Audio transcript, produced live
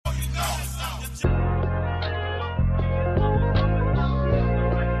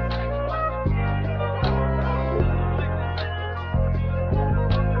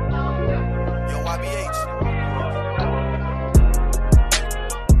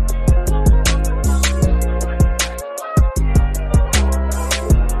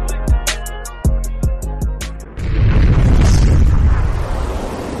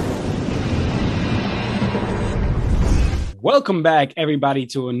Welcome back, everybody,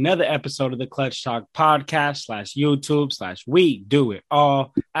 to another episode of the Clutch Talk podcast /YouTube/We Do It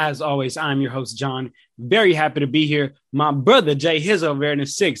All. As always, I'm your host, John. Very happy to be here. My brother, Jay Hiz over there in the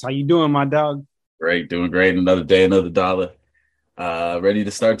six. How you doing, my dog? Great, doing great. Another day, another dollar. Ready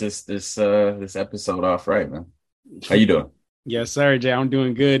to start this episode off right, man. How you doing? Yes, sir, Jay. I'm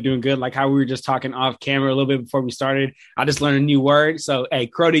doing good, Like how we were just talking off camera a little bit before we started. I just learned a new word. So, hey,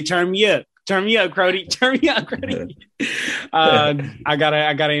 Crody, turn me up. Turn me up, Crody. Turn me up, Crody. I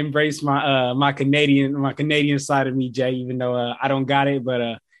gotta embrace my Canadian side of me, Jay. Even though I don't got it,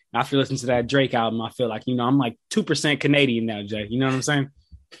 but after listening to that Drake album, I feel like I'm like 2% Canadian now, Jay. You know what I'm saying?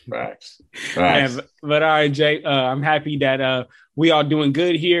 Right. But all right, Jay. I'm happy that we all doing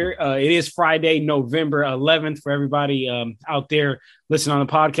good here. It is Friday, November 11th for everybody out there listening on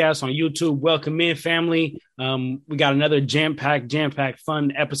the podcast on YouTube. Welcome in, family. We got another jam-packed,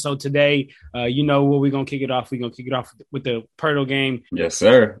 fun episode today. You know what we're gonna kick it off. We're gonna kick it off with the Pirtle game. Yes,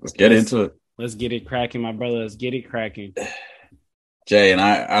 sir. Let's get into it. Let's get it cracking, my brother. Let's get it cracking. Jay, and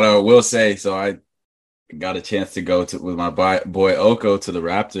I will say, so I got a chance to go with my boy Oko to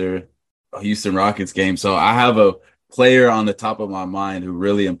the Houston Rockets game. So I have a player on the top of my mind who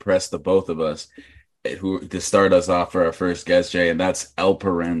really impressed the both of us, who to start us off for our first guest, Jay, and that's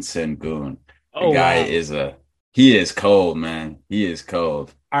Alperen Sengun. The guy he is cold, man. He is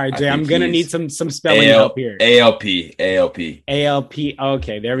cold. All right, Jay, I'm gonna need some spelling help here. ALP.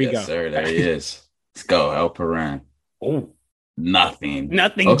 Okay, there we go. Yes, sir, there he is. Let's go, Alperen. Oh. Nothing,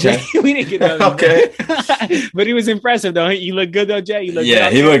 okay. Jay. We didn't get those. Okay. But he was impressive, though. You look good, though, Jay. He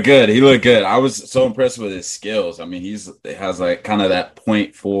looked good. I was so impressed with his skills. I mean, he has like kind of that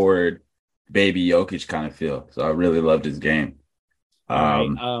point forward baby Jokic kind of feel. So I really loved his game. All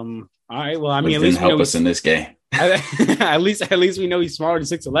right. Well, I mean, at least help us in this game. at least we know he's smaller than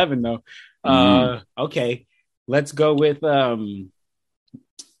 6'11", though. Okay. Let's go with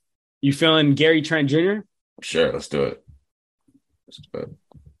you feeling Gary Trent Jr.? Sure, let's do it.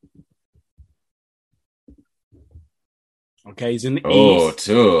 Okay, he's in the East. Oh,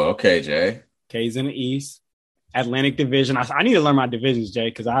 two. Okay, Jay. Okay, he's in the East. Atlantic Division. I need to learn my divisions, Jay,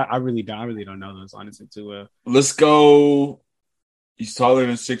 because I really don't know those honestly too well. Let's go. He's taller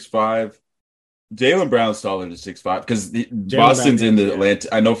than 6'5". Jaylen Brown's taller than 6'5" because Boston's in the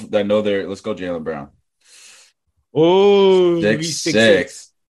Atlantic. I know they're. Let's go, Jaylen Brown. Oh, 6'6".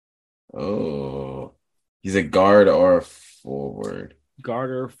 Oh, he's a guard or a forward. Guard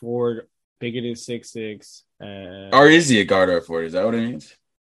or forward, bigger than 6'6". Or is he a guard or a forward? Is that what it means?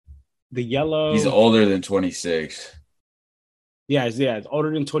 The yellow. He's older than 26. Yeah, it's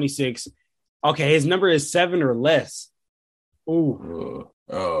older than 26. Okay, his number is 7 or less. Ooh.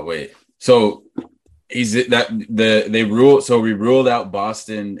 Oh, wait. So he's that they ruled. So we ruled out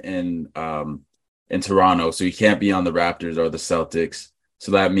Boston and Toronto. So he can't be on the Raptors or the Celtics.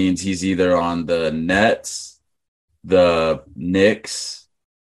 So that means he's either on the Nets, the Knicks.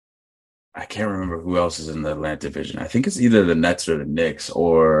 I can't remember who else is in the Atlantic Division. I think it's either the Nets or the Knicks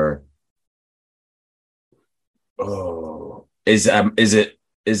or is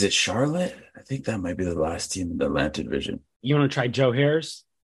it Charlotte? I think that might be the last team in the Atlantic Division. You want to try Joe Harris?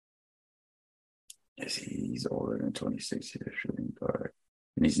 Yes, he's older than 26. He's a shooting guard.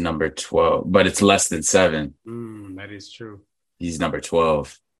 And he's number 12, but it's less than 7. That is true. He's number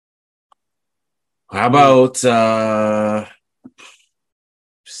 12. How about 6'6",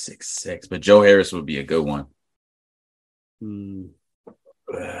 but Joe Harris would be a good one.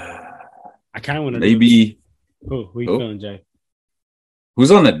 I kind of want to maybe. Who you feeling, Jay?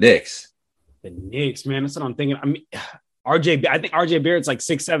 Who's on the Knicks? The Knicks, man. That's what I'm thinking. I mean, I think RJ Barrett's like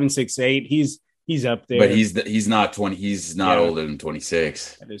 6'7", 6'8". He's up there, but he's not 20. He's not older than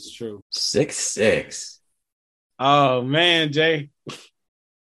 26. That is true. 6'6". Oh man, Jay.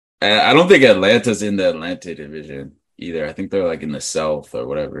 I don't think Atlanta's in the Atlantic Division either. I think they're like in the South or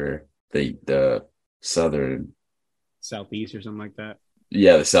whatever, the Southern, Southeast or something like that.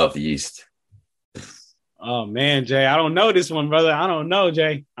 Yeah, the Southeast. Oh man, Jay, I don't know this one, brother. I don't know,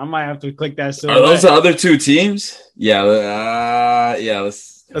 Jay. I might have to click that silhouette. Are those the other two teams? Yeah,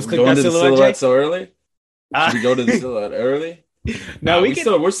 Let's click that silhouette so early. Should we go to the silhouette early? No,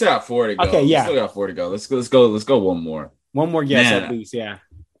 we're still at 4 to go. Okay, yeah, we still got 4 to go. Let's go one more. One more guess at least, yeah.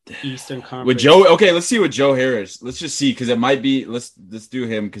 Eastern Conference. With Joe, okay, let's see with Joe Harris. Let's just see because it might be. Let's do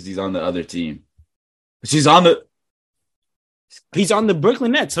him because he's on the other team. He's on the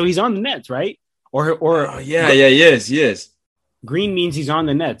Brooklyn Nets, so he's on the Nets, right? Or he is. Green means he's on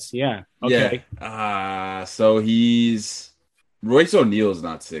the Nets. Yeah. Okay. Yeah. So he's Royce O'Neal's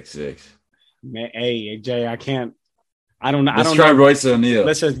not 6'6". Man, hey, Jay, I can't. I don't know. Let's try Royce O'Neal.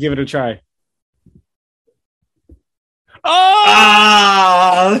 Let's just give it a try.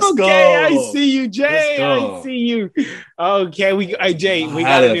 Oh, Let's okay. I go. see you, Let's Jay. I go. see you. Okay, Jay, we I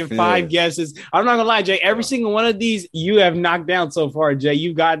got had it a in 5 feeling. guesses. I'm not gonna lie, Jay. Every Let's single one of these you have knocked down so far, Jay.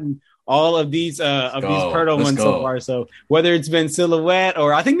 You've gotten all of these go. Pirtle Let's ones so go. far. So whether it's been silhouette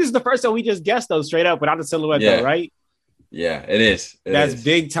or I think this is the first time we just guessed those straight up without the silhouette, though, Yeah. right? Yeah, it is. It That's is.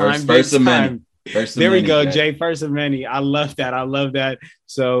 big time, big First of many. time. First of There we many, go, Jay. Jay. First of many. I love that. I love that.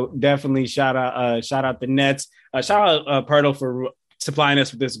 So definitely shout out the Nets. Shout out Pirtle for supplying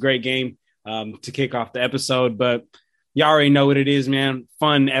us with this great game to kick off the episode. But y'all already know what it is, man.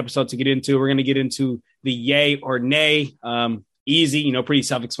 Fun episode to get into. We're gonna get into the yay or nay. Easy, pretty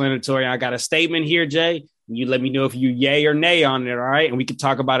self-explanatory. I got a statement here, Jay. You let me know if you yay or nay on it, all right? And we can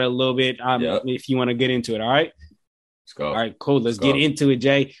talk about it a little bit if you want to get into it, all right? Let's go. All right, cool. Let's get into it,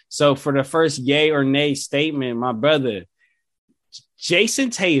 Jay. So for the first yay or nay statement, my brother,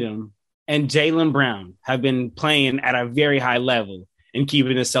 Jason Tatum and Jaylen Brown have been playing at a very high level and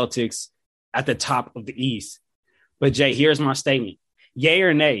keeping the Celtics at the top of the East. But Jay, here's my statement. Yay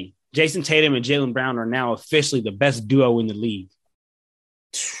or nay, Jason Tatum and Jaylen Brown are now officially the best duo in the league.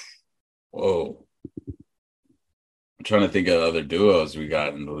 Whoa. I'm trying to think of other duos we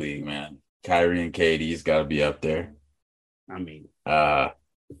got in the league, man. Kyrie and KD's got to be up there. I mean,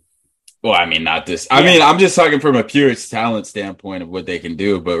 not this. I mean, I'm just talking from a pure talent standpoint of what they can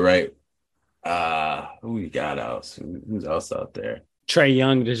do, but right. Who we got else? Who's else out there? Trae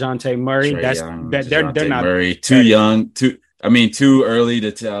Young, DeJounte Murray. They're not Murray. Too young. Too early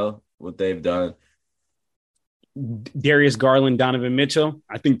to tell what they've done. Darius Garland, Donovan Mitchell.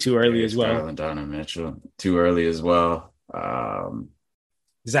 I think too early as well. Garland, Donovan Mitchell. Too early as well.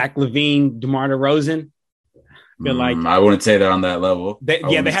 Zach LaVine, DeMar DeRozan. I feel like I wouldn't say they're on that level. They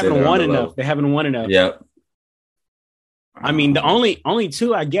haven't won enough. They haven't won enough. Yep. I mean, the only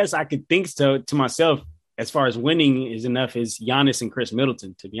two I guess I could think to myself as far as winning is enough is Giannis and Chris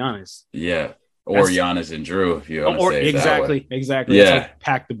Middleton, to be honest. Yeah. Or Giannis and Drew, if you want to say it exactly. Yeah. That's how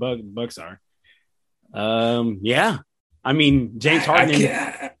packed the Bucks are. Yeah. I mean, James Harden,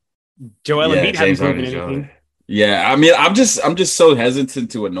 Joel Embiid haven't proven anything. Yeah, I mean, I'm just so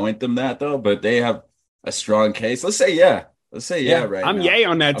hesitant to anoint them that though, but they have a strong case. Let's say yeah. Right I'm now. yay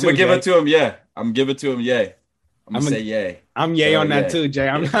on that too. I'm gonna give it to him. Yeah, I'm giving it to him. Yay. I'm gonna say yay. I'm yay on that too, Jay.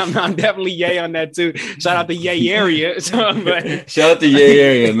 I'm definitely yay on that too. Shout out the yay area. Shout out the yay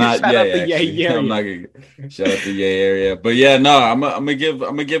area, not shout yay. Out the yay area. I'm not gonna shout out the yay area, but yeah, no, I'm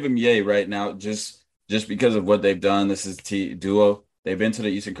gonna give him yay right now, just because of what they've done. This is duo. They've been to the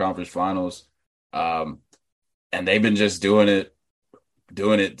Eastern Conference Finals, and they've been just doing it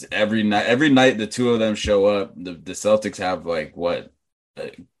every night. Every night the two of them show up. The Celtics have like what.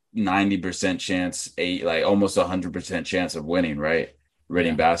 90% chance, almost 100% chance of winning, right?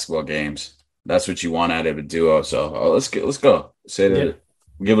 Winning basketball games. That's what you want out of a duo. So let's go. Say that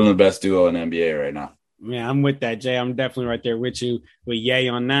give them the best duo in the NBA right now. Yeah, I'm with that, Jay. I'm definitely right there with you. With yay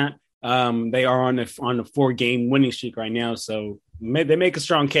on that. They are on a 4-game winning streak right now, so they make a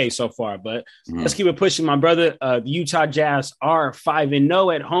strong case so far. But let's keep it pushing, my brother. The Utah Jazz are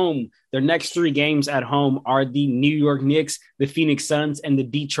 5-0 at home. Their next 3 games at home are the New York Knicks, the Phoenix Suns, and the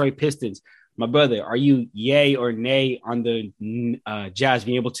Detroit Pistons. My brother, are you yay or nay on the Jazz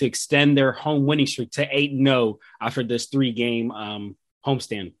being able to extend their home winning streak to 8-0 after this 3-game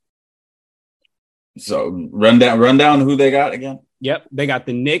homestand? So run down who they got again. Yep, they got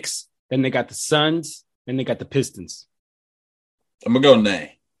the Knicks, then they got the Suns, then they got the Pistons. I'm gonna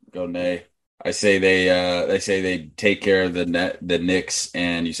go nay. I say they take care of the Knicks,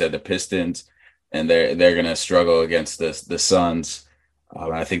 and you said the Pistons, and they're gonna struggle against the Suns.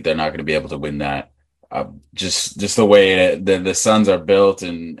 I think they're not going to be able to win that. Just the way the Suns are built,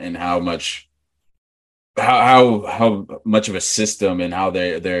 and how much of a system, and how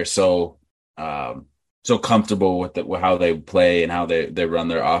they're so comfortable with how they play and how they run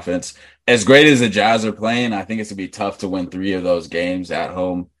their offense. As great as the Jazz are playing, I think it's gonna be tough to win 3 of those games at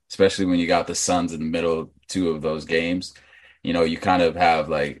home, especially when you got the Suns in the middle 2 of those games. You kind of have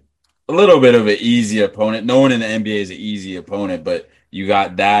like a little bit of an easy opponent. No one in the NBA is an easy opponent, but you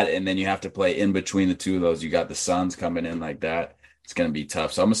got that, and then you have to play in between the 2 of those. You got the Suns coming in like that. It's gonna be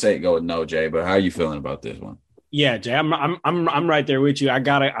tough. So I'm gonna say go with no, Jay. But how are you feeling about this one? Yeah, Jay, I'm right there with you. I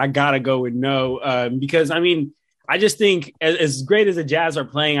gotta go with no, because I mean, I just think as great as the Jazz are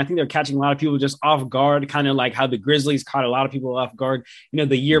playing, I think they're catching a lot of people just off guard, kind of like how the Grizzlies caught a lot of people off guard,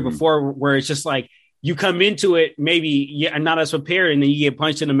 the year before, where it's just like you come into it maybe not as prepared, and then you get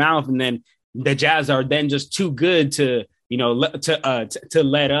punched in the mouth, and then the Jazz are then just too good to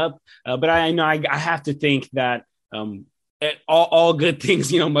let up. But I know I have to think that all good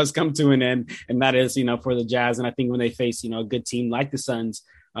things, must come to an end. And that is, for the Jazz. And I think when they face, a good team like the Suns,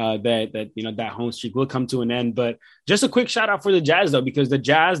 that home streak will come to an end. But just a quick shout out for the Jazz, though, because the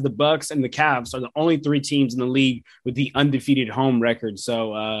Jazz, the Bucks, and the Cavs are the only 3 teams in the league with the undefeated home record.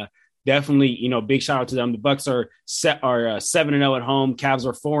 So definitely, big shout out to them. The Bucks are 7-0 at home, Cavs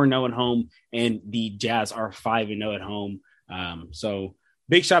are 4-0 at home, and the Jazz are 5-0 at home. So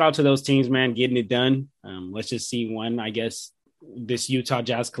big shout out to those teams, man, getting it done. Let's just see when, I guess, this Utah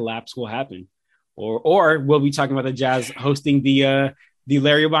Jazz collapse will happen, or we'll be talking about the Jazz hosting the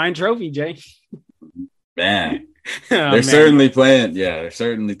Larry O'Brien Trophy, Jay. Man, they're certainly playing. Yeah, they're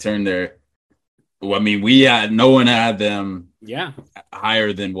certainly turned their. Well, I mean, no one had them. Yeah,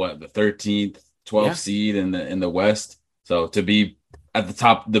 higher than what, the 13th, 12th seed in the West. So to be at the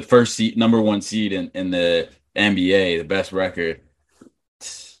top, the first seed, number 1 seed in the NBA, the best record,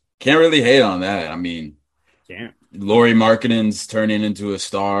 can't really hate on that. I mean, Lauri Markkanen's turning into a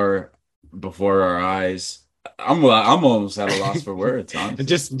star before our eyes. I'm almost at a loss for words, honestly.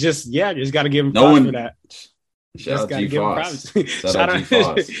 just got to give him props for that. Shout out G Foss. Shout out G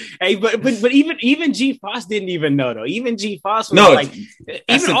Foss. Hey, but even G Foss didn't even know, though. Even G Foss was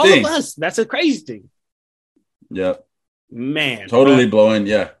even all of us. That's a crazy thing. Yep. Man. Totally blowing.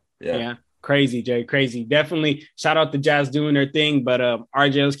 Yeah. Crazy, Jay. Crazy. Definitely shout out the Jazz doing their thing. But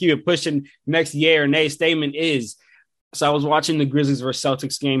RJ, let's keep it pushing. Next yay or nay statement is. So I was watching the Grizzlies versus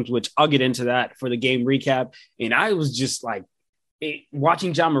Celtics games, which I'll get into that for the game recap. And I was just like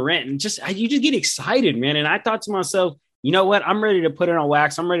watching Ja Morant, and you just get excited, man. And I thought to myself, you know what? I'm ready to put it on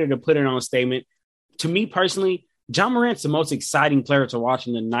wax. I'm ready to put it on a statement. To me personally, Ja Morant's the most exciting player to watch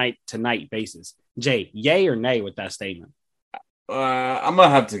on a night-to-night basis. Jay, yay or nay with that statement? I'm gonna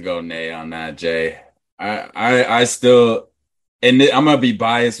have to go nay on that, Jay. I still. And I'm going to be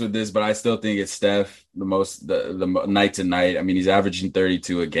biased with this, but I still think it's Steph the night to night. I mean, he's averaging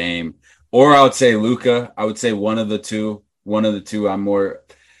 32 a game. Or I would say Luka. I would say one of the two.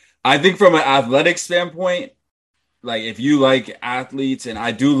 I think from an athletic standpoint, like if you like athletes, and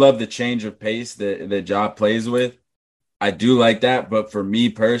I do love the change of pace that Ja plays with. I do like that. But for me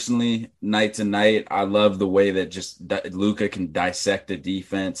personally, night to night, I love the way that Luka can dissect the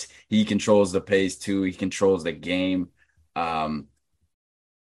defense. He controls the pace too. He controls the game.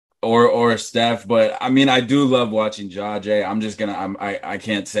 Or Steph, but I mean, I do love watching Ja. Jay. I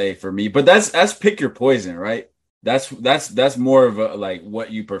can't say for me, but that's pick your poison, right? That's more of a like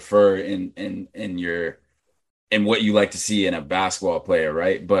what you prefer in what you like to see in a basketball player,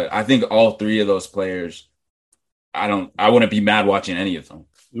 right? But I think all 3 of those players, I wouldn't be mad watching any of them.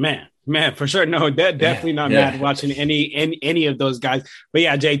 Man, for sure. No, definitely not mad watching any of those guys. But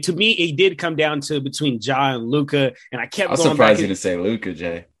yeah, Jay, to me, it did come down to between Ja and Luka, and I kept going back. I'm surprised you didn't say Luka,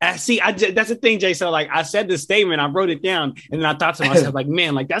 Jay. That's the thing, Jay. So like I said this statement, I wrote it down, and then I thought to myself, like,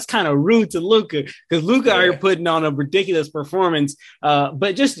 man, like that's kind of rude to Luka, because Luka are putting on a ridiculous performance.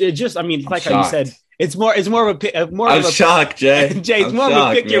 But just I mean, like how you said. It's more of I'm shocked, Jay. Jay, it's more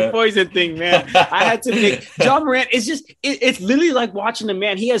of a pick your poison thing, man. I had to pick Ja Morant. It's literally like watching a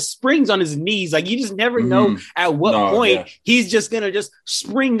man. He has springs on his knees. Like you just never know at what point he's just gonna just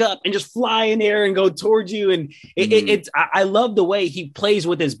spring up and just fly in there and go towards you. And I love the way he plays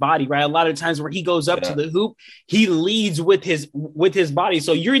with his body, right? A lot of times where he goes up to the hoop, he leads with his body.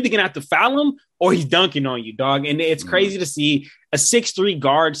 So you're either gonna have to foul him or he's dunking on you, dog. And it's crazy to see a 6'3"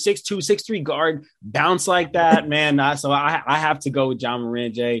 guard, 6'2", 6'3" guard bounce like that, man. So I have to go with Ja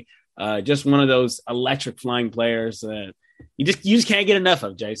Morant, Jay. Just one of those electric flying players that you just can't get enough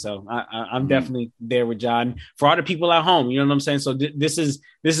of, Jay. So I'm definitely there with John. For all the people at home, you know what I'm saying? So this is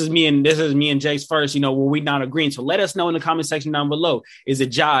me and Jay's first, were we not agreeing? So let us know in the comment section down below. Is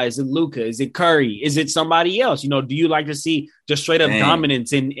it Ja? Is it Luka? Is it Curry? Is it somebody else? Do you like to see just straight up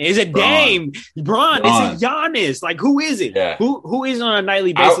dominance? And is it Dame? Bron? Is it Giannis? Like, who is it? Yeah. Who is on a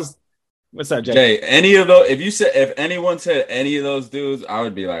nightly basis? What's up, Jay? Jay, any of those, if anyone said any of those dudes, I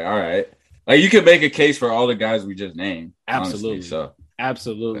would be like, all right. Like you could make a case for all the guys we just named. Absolutely. Honestly, so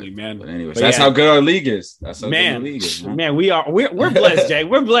absolutely, man. But anyways, that's how good our league is. That's how good the league is, man. We're blessed, Jay.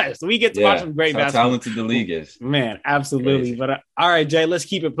 We're blessed. We get to watch some great basketball. How talented the league is. Man, absolutely. Crazy. But all right, Jay, let's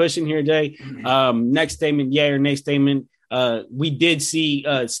keep it pushing here, Jay. Next statement, yay or nay statement. We did see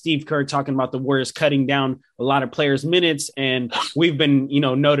Steve Kerr talking about the Warriors cutting down a lot of players' minutes, and we've been,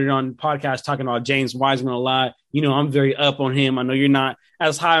 noted on podcasts talking about James Wiseman a lot. I'm very up on him. I know you're not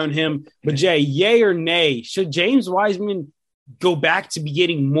as high on him, but Jay, yay or nay, should James Wiseman go back to be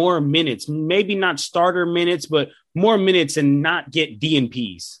getting more minutes? Maybe not starter minutes, but more minutes and not get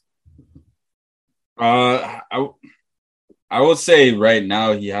DNPs. I would say right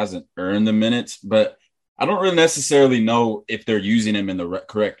now he hasn't earned the minutes, but I don't really necessarily know if they're using him in the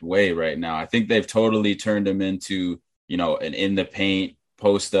correct way right now. I think they've totally turned him into, an in the paint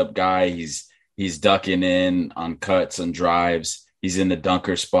post up guy. He's ducking in on cuts and drives. He's in the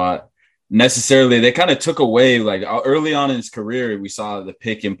dunker spot. Necessarily, they kind of took away, like early on in his career, we saw the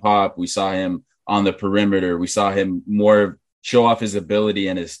pick and pop. We saw him on the perimeter. We saw him more show off his ability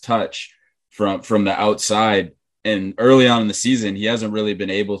and his touch from the outside. And early on in the season, he hasn't really been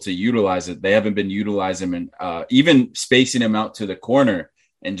able to utilize it. They haven't been utilizing him and even spacing him out to the corner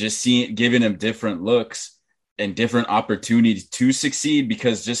and just giving him different looks and different opportunities to succeed,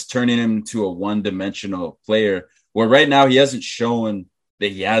 because just turning him into a one-dimensional player where right now he hasn't shown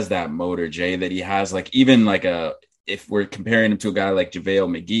that he has that motor, Jay, that he has if we're comparing him to a guy like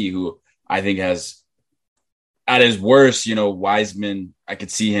JaVale McGee, who I think has at his worst, Wiseman, I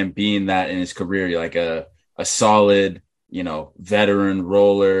could see him being that in his career, like a solid, veteran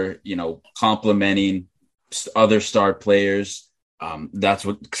roller, complementing other star players. That's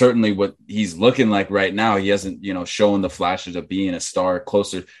certainly what he's looking like right now. He hasn't, shown the flashes of being a star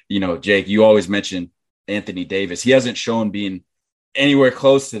closer. Jake, you always mention Anthony Davis. He hasn't shown being anywhere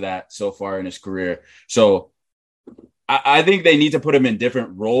close to that so far in his career. So I think they need to put him in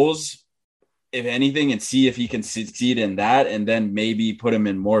different roles, if anything, and see if he can succeed in that, and then maybe put him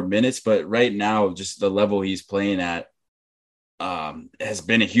in more minutes. But right now, just the level he's playing at has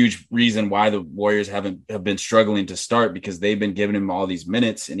been a huge reason why the Warriors have been struggling to start, because they've been giving him all these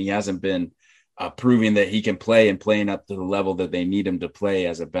minutes and he hasn't been proving that he can play and playing up to the level that they need him to play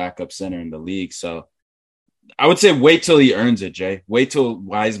as a backup center in the league. So I would say wait till he earns it, Jay. Wait till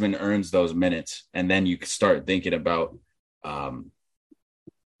Wiseman earns those minutes, and then you can start thinking about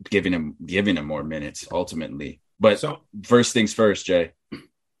giving him more minutes ultimately. But first things first, Jay,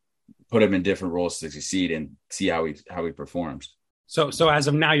 put him in different roles to succeed and see how he performs. So as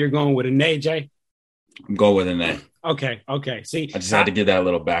of now, you're going with an A, Jay? I'm going with an A. Okay. See, I just had to give that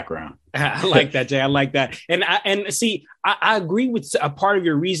little background. I like that, Jay. I like that. And I agree with a part of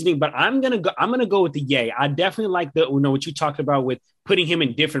your reasoning, but I'm gonna go with the yay. I definitely like what you talked about with putting him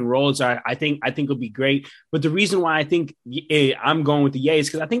in different roles. I think it'll be great. But the reason why I think I'm going with the yay is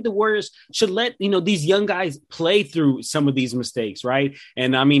because I think the Warriors should let these young guys play through some of these mistakes, right?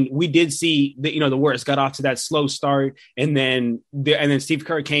 And I mean, we did see that the Warriors got off to that slow start, and then Steve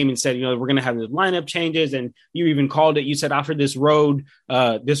Kerr came and said, we're going to have the lineup changes, and you even called it. You said after this road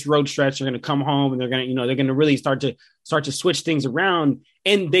stretch, they're going to come home and they're going to really start to switch things around,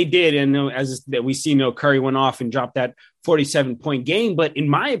 and they did. And as that we see, Curry went off and dropped that 47-point game. But in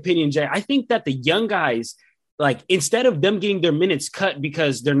my opinion, Jay, I think that the young guys, like, instead of them getting their minutes cut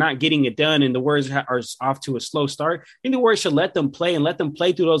because they're not getting it done and the Warriors are off to a slow start, I think the Warriors should let them play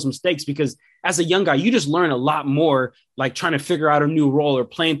through those mistakes, because as a young guy, you just learn a lot more, like trying to figure out a new role or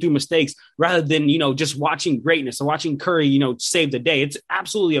playing through mistakes rather than, just watching greatness or watching Curry, save the day. It's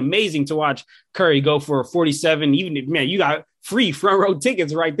absolutely amazing to watch Curry go for 47. Even if, man, you got free front row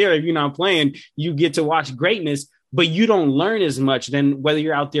tickets right there. If you're not playing, you get to watch greatness, but you don't learn as much than whether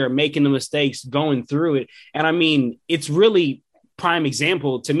you're out there making the mistakes, going through it. And I mean, it's really prime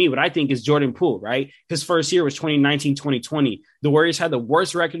example to me, what I think is Jordan Poole, right? His first year was 2019, 2020. The Warriors had the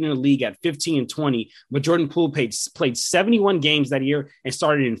worst record in the league at 15-20, but Jordan Poole played 71 games that year and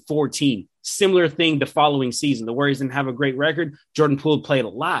started in 14. Similar thing the following season. The Warriors didn't have a great record. Jordan Poole played a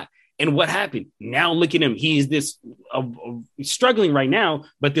lot. And what happened? Now look at him. He's this struggling right now,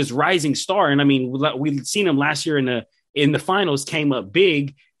 but this rising star. And I mean, we've seen him last year in the finals, came up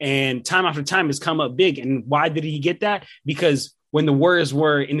big, and time after time has come up big. And why did he get that? Because when the Warriors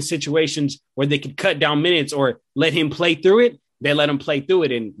were in situations where they could cut down minutes or let him play through it, they let him play through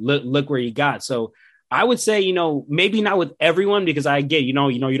it, and look where he got. So I would say, maybe not with everyone, because I get, you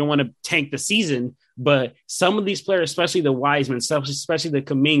don't want to tank the season, but some of these players, especially the Wiseman, especially the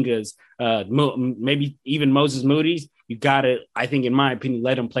Kumingas, maybe even Moses Moody's, you got to, I think, in my opinion,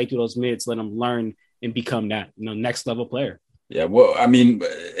 let them play through those minutes, let them learn and become that, next level player. Yeah. Well, I mean,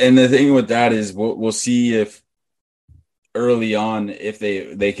 and the thing with that is we'll see if early on, if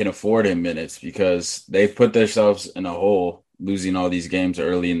they can afford him minutes, because they've put themselves in a hole losing all these games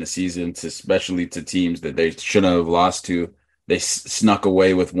early in the season, especially to teams that they shouldn't have lost to. They snuck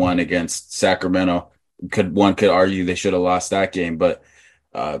away with one against Sacramento. One could argue they should have lost that game, but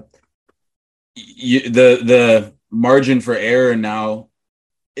the margin for error now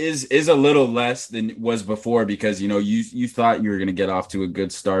is a little less than was before, because you thought you were going to get off to a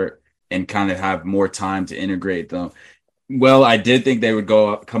good start and kind of have more time to integrate them. Well, I did think they would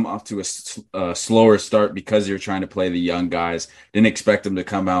come off to a slower start because you're trying to play the young guys. Didn't expect them to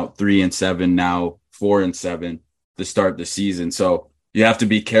come out 3-7, now 4-7 to start the season. So you have to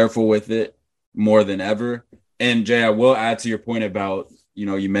be careful with it. more than ever. And Jay, I will add to your point about,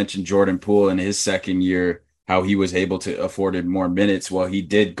 you mentioned Jordan Poole in his second year, how he was able to afford more minutes. Well, he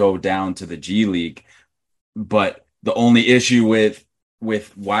did go down to the G League, but the only issue with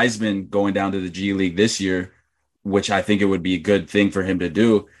Wiseman going down to the G League this year, which I think it would be a good thing for him to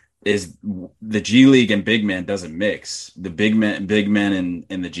do, is the G League and big man doesn't mix. The big men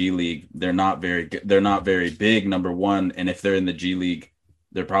in the G League, they're not very good. They're not very big, number one, and if they're in the G League,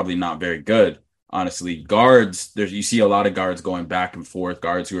 they're probably not very good. Honestly, guards, you see a lot of guards going back and forth,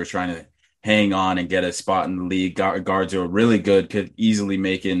 guards who are trying to hang on and get a spot in the league. Guards who are really good could easily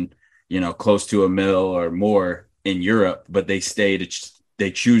make in, close to $1 million or more in Europe, but they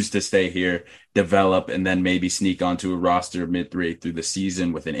choose to stay here, develop, and then maybe sneak onto a roster midway through the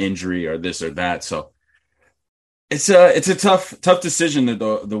season with an injury or this or that. So it's a tough decision to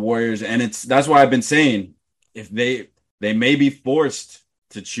the Warriors, and that's why I've been saying if they may be forced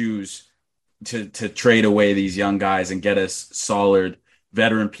to choose to trade away these young guys and get a solid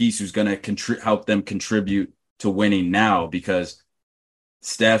veteran piece who's going to help them contribute to winning now, because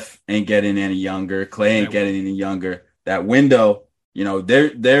Steph ain't getting any younger, Clay ain't getting any younger. That window,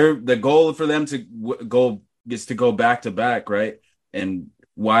 they're the goal for them to go is to go back to back, right? And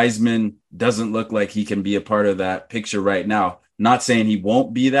Wiseman doesn't look like he can be a part of that picture right now. Not saying he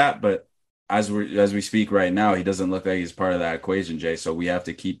won't be that, but as we speak right now, he doesn't look like he's part of that equation, Jay. So we have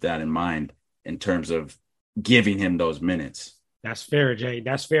to keep that in mind in terms of giving him those minutes. That's fair, Jay.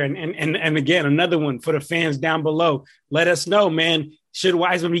 That's fair. And again, another one for the fans down below. Let us know, man. Should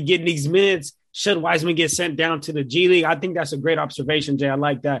Wiseman be getting these minutes? Should Wiseman get sent down to the G League? I think that's a great observation, Jay. I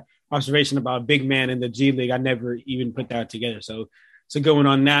like that observation about a big man in the G League. I never even put that together. So going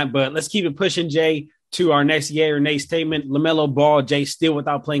on that. But let's keep it pushing, Jay, to our next yay or nay statement. LaMelo Ball, Jay, still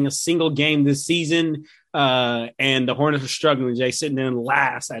without playing a single game this season. And the Hornets are struggling, Jay, sitting in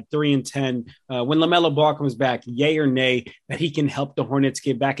last at 3-10. When LaMelo Ball comes back, yay or nay that he can help the Hornets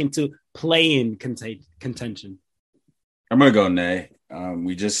get back into play-in contention? I'm going to go nay.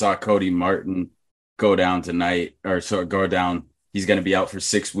 We just saw Cody Martin go down tonight, go down. He's going to be out for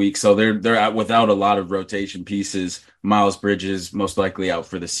 6 weeks. So they're out without a lot of rotation pieces. Miles Bridges most likely out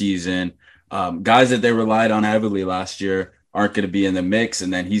for the season. Guys that they relied on heavily last year aren't going to be in the mix.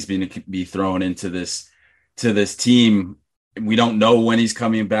 And then he's going to be thrown into this team. We don't know when he's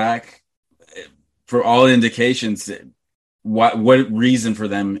coming back. For all indications, what reason for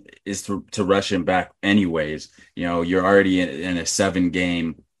them is to rush him back anyways? You're already in a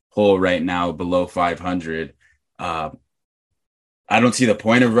 7-game hole right now below 500. I don't see the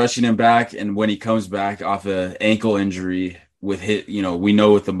point of rushing him back. And when he comes back off an ankle injury with we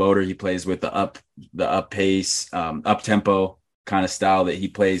know with the motor he plays with the up pace, up tempo kind of style that he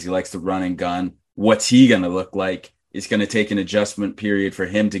plays. He likes to run and gun. What's he going to look like? It's going to take an adjustment period for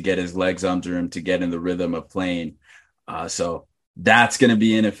him to get his legs under him, to get in the rhythm of playing. So that's going to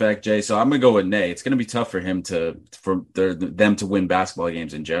be in effect, Jay. So I'm going to go with nay. It's going to be tough for him for them to win basketball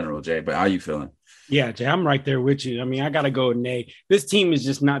games in general, Jay. But how are you feeling? Yeah, Jay, I'm right there with you. I mean, I got to go with nay. This team is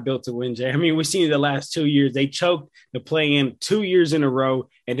just not built to win, Jay. I mean, we've seen it the last 2 years. They choked the play-in 2 years in a row,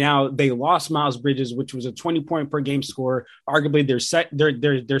 and now they lost Miles Bridges, which was a 20-point-per-game scorer, arguably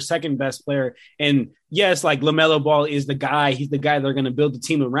their second best player. And yes, like LaMelo Ball is the guy. He's the guy they're going to build the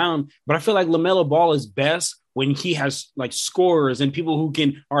team around. But I feel like LaMelo Ball is best when he has like scorers and people who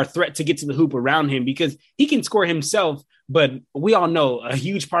are a threat to get to the hoop around him, because he can score himself. But we all know a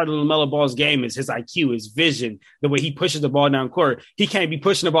huge part of LaMelo Ball's game is his IQ, his vision, the way he pushes the ball down court. He can't be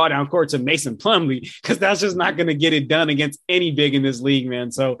pushing the ball down court to Mason Plumlee, because that's just not going to get it done against any big in this league, man.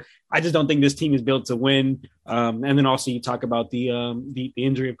 So I just don't think this team is built to win. And then also you talk about the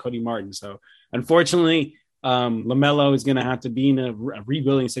injury of Cody Martin. So unfortunately, LaMelo is going to have to be in a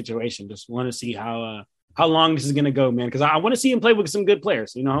rebuilding situation. Just want to see how long this is going to go, man, because I want to see him play with some good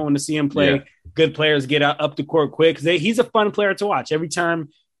players. I want to see him play good players, get up the court quick. He's a fun player to watch. Every time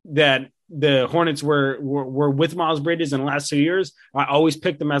that the Hornets were with Miles Bridges in the last 2 years, I always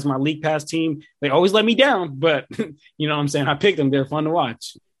picked them as my league pass team. They always let me down, but you know what I'm saying? I picked them. They're fun to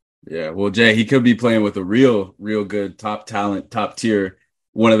watch. Yeah, well, Jay, he could be playing with a real good top talent, top tier,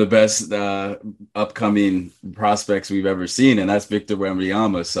 one of the best upcoming prospects we've ever seen, and that's Victor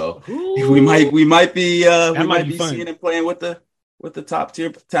Wembanyama. So we might be seeing him playing with the top tier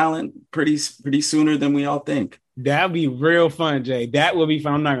talent pretty sooner than we all think. That'd be real fun, Jay. That would be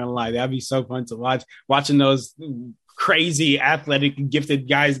fun. I'm not gonna lie, that'd be so fun to watching those crazy athletic gifted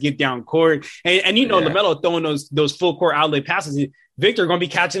guys get down court, and LaMelo throwing those full court outlet passes. Victor gonna be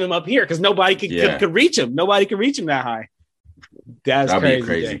catching him up here because nobody could reach him. Nobody could reach him that high. That's That'd crazy. be a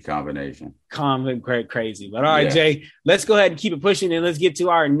crazy Jay. combination. Crazy. But all right, Jay, let's go ahead and keep it pushing and let's get to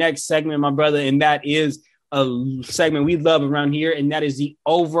our next segment, my brother. And that is a segment we love around here, and that is the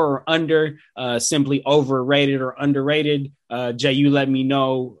over or under, simply overrated or underrated. Jay, you let me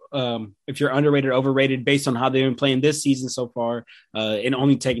know if you're underrated or overrated based on how they've been playing this season so far, and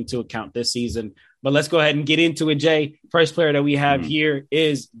only take into account this season. But let's go ahead and get into it, Jay. First player that we have here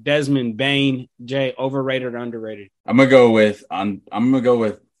is Desmond Bane. Jay, overrated or underrated? I'm gonna go with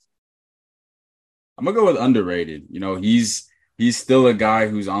underrated. You know, he's still a guy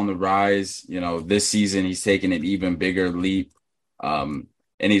who's on the rise. You know, this season he's taken an even bigger leap. And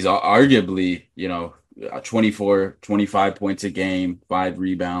he's arguably, 24, 25 points a game, 5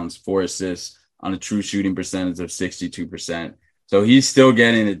 rebounds, 4 assists on a true shooting percentage of 62%. So he's still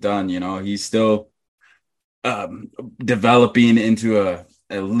getting it done. You know, he's still developing into a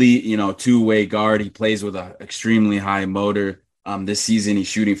elite, two-way guard. He plays with an extremely high motor. This season, he's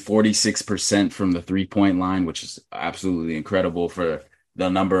shooting 46% from the three-point line, which is absolutely incredible for the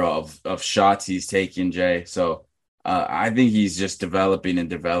number of shots he's taken, Jay. So I think he's just developing,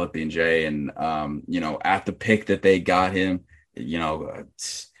 Jay. And, at the pick that they got him,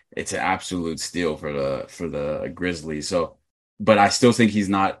 it's an absolute steal for the Grizzlies. So, but I still think he's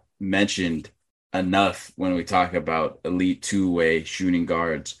not mentioned enough when we talk about elite two-way shooting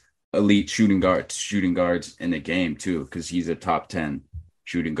guards. Elite shooting guards in the game too, because he's a top 10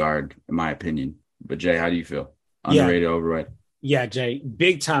 shooting guard in my opinion. But Jay, how do you feel? Underrated, overrated? Yeah, Jay,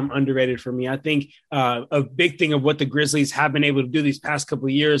 big time underrated for me. I think a big thing of what the Grizzlies have been able to do these past couple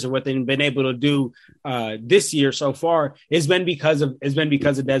of years, or what they've been able to do this year so far, has been because of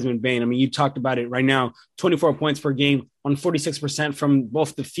Desmond Bane. I mean, you talked about it right now: 24 points per game on 46% from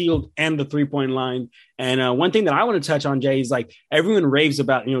both the field and the three-point line. And one thing that I want to touch on, Jay, is like everyone raves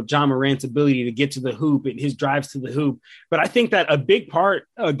about, Ja Morant's ability to get to the hoop and his drives to the hoop. But I think that a big part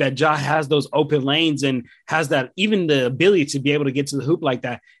that Ja has those open lanes and has that even the ability to be able to get to the hoop like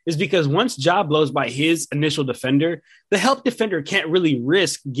that is because once Ja blows by his initial defender, the help defender can't really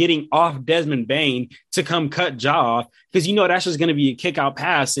risk getting off Desmond Bane to come cut Ja off, because that's just going to be a kick out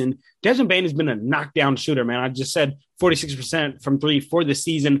pass. And Desmond Bane has been a knockdown shooter, man. I just said 46% from three for the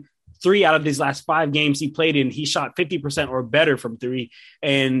season. 3 out of these last 5 games he played in, he shot 50% or better from 3.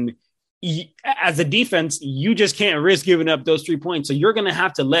 And as a defense, you just can't risk giving up those 3 points. So you're going to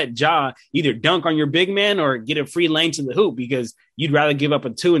have to let Ja either dunk on your big man or get a free lane to the hoop, because you'd rather give up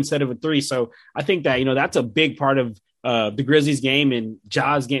a 2 instead of a 3. So I think that, that's a big part of the Grizzlies game and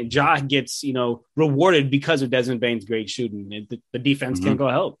Ja's game. Ja gets, rewarded because of Desmond Bane's great shooting, and the defense can't go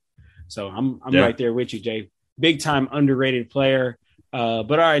help. So I'm right there with you, Jay. Big time underrated player.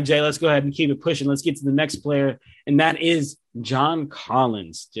 But all right, Jay, let's go ahead and keep it pushing. Let's get to the next player, and that is John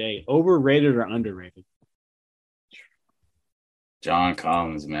Collins. Jay, overrated or underrated? John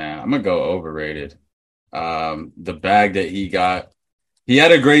Collins, man. I'm going to go overrated. The bag that he got, he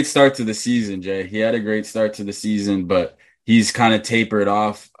had a great start to the season, Jay. He had a great start to the season, but he's kind of tapered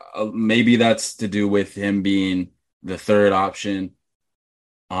off. Maybe that's to do with him being the third option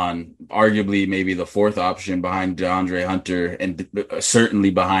on arguably maybe the fourth option behind DeAndre Hunter, and certainly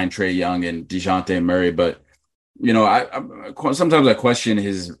behind Trae Young and DeJounte Murray. But, I sometimes I question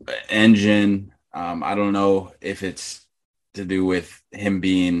his engine. I don't know if it's to do with him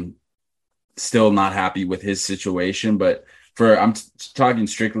being still not happy with his situation, but I'm talking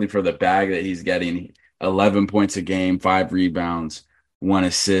strictly for the bag that he's getting: 11 points a game, 5 rebounds, 1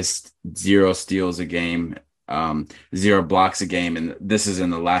 assist, 0 steals a game, 0 blocks a game. And this is in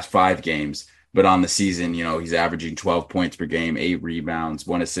the last 5 games, but on the season, he's averaging 12 points per game, 8 rebounds,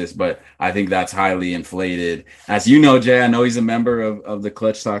 1 assist. But I think that's highly inflated. As you know, Jay, I know he's a member of the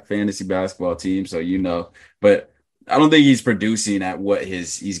Clutch Talk fantasy basketball team, so but I don't think he's producing at what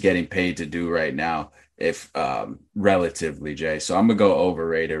he's getting paid to do right now, if relatively, Jay. So I'm gonna go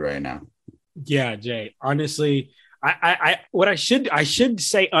overrated right now. Yeah, Jay. Honestly, I should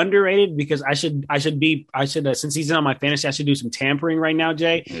say underrated, because I should since he's on my fantasy, I should do some tampering right now,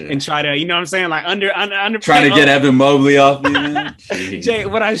 Jay, and try to, what I'm saying, like under trying to get Evan Mobley off me, man. Jay,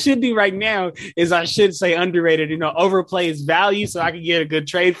 what I should do right now is I should say underrated, overplay his value so I can get a good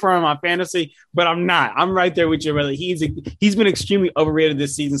trade for him on fantasy, but I'm not. I'm right there with you, brother. He's been extremely overrated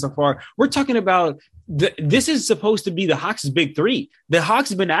this season so far. We're talking about this is supposed to be the Hawks' big 3. The Hawks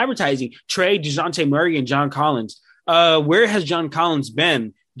have been advertising Trae, DeJounte Murray, and John Collins. Where has John Collins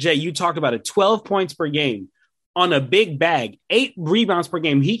been? Jay, you talked about it. 12 points per game on a big bag, 8 rebounds per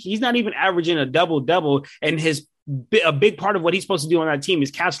game. He's not even averaging a double-double, and his a big part of what he's supposed to do on that team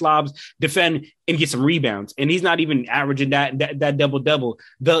is catch lobs, defend, and get some rebounds. And he's not even averaging that double-double.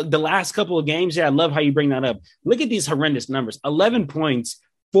 The last couple of games, I love how you bring that up. Look at these horrendous numbers. 11 points,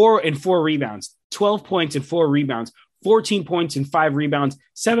 4 rebounds, 12 points and 4 rebounds, 14 points and 5 rebounds,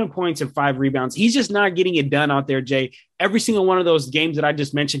 7 points and 5 rebounds. He's just not getting it done out there, Jay. Every single one of those games that I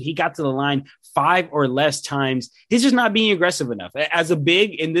just mentioned, he got to the line 5 or less times. He's just not being aggressive enough. As a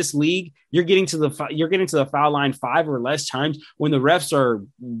big in this league, you're getting to the foul line 5 or less times when the refs are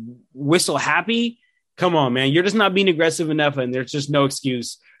whistle happy. Come on, man. You're just not being aggressive enough, and there's just no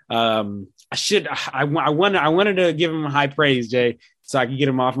excuse. I wanted to give him high praise, Jay, so I could get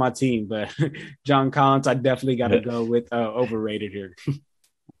him off my team. But John Collins, I definitely got to go with overrated here.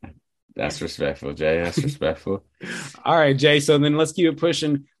 That's respectful, Jay. That's respectful. All right, Jay. So then let's keep it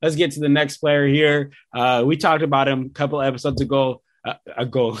pushing. Let's get to the next player here. We talked about him a couple episodes ago,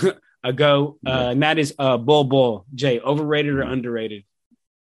 and that is Bol Bol. Jay, overrated or underrated?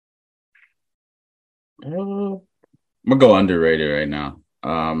 I'm gonna go underrated right now.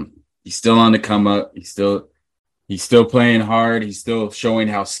 He's still on the come up. He's still playing hard. He's still showing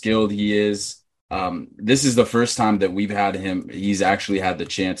how skilled he is. This is the first time that we've had him. He's actually had the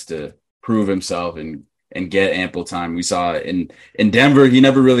chance to prove himself and get ample time. We saw in Denver, he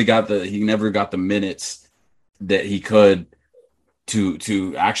never got the minutes that he could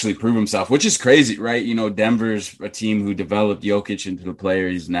to actually prove himself, which is crazy, right? You know, Denver's a team who developed Jokic into the player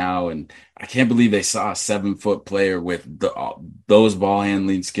he's now, and I can't believe they saw a 7-foot player with those ball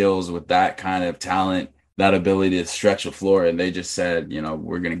handling skills, with that kind of talent, that ability to stretch the floor, and they just said, you know,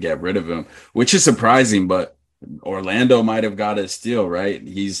 we're going to get rid of him, which is surprising. But Orlando might have got a steal, right?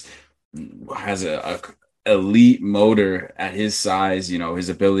 Has a elite motor at his size, you know, his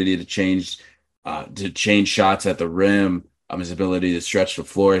ability to change shots at the rim, his ability to stretch the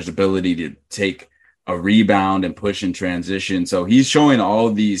floor, his ability to take a rebound and push in transition. So he's showing all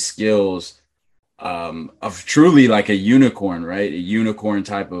these skills of truly like a unicorn, right? A unicorn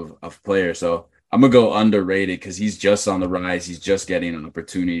type of player. So I'm going to go underrated because he's just on the rise. He's just getting an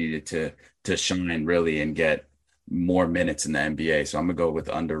opportunity to shine really and get more minutes in the NBA. So I'm going to go with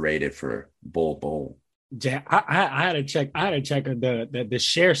underrated for Bol Bol. Jay, I had to check the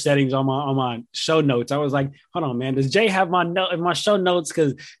share settings on my show notes. I was like, hold on, man, does Jay have my show notes?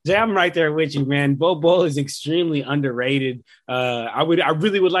 Because Jay, I'm right there with you, man. Bol Bol is extremely underrated. I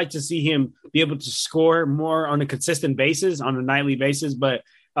really would like to see him be able to score more on a consistent basis, on a nightly basis. But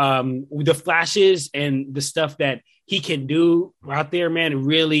the flashes and the stuff that he can do out there, man,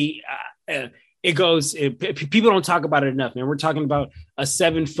 really people don't talk about it enough, man. We're talking about a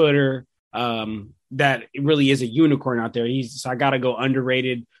 7-footer. That really is a unicorn out there. So I got to go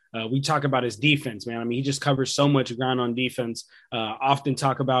underrated. We talk about his defense, man. I mean, he just covers so much ground on defense. Often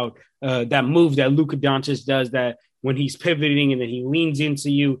talk about that move that Luka Doncic does, that when he's pivoting and then he leans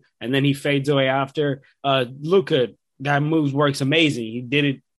into you and then he fades away after. Luka, that move works amazing. He did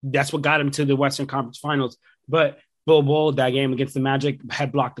it. That's what got him to the Western Conference Finals. But Bol Bol, that game against the Magic,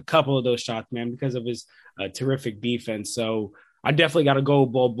 had blocked a couple of those shots, man, because of his terrific defense. So I definitely got to go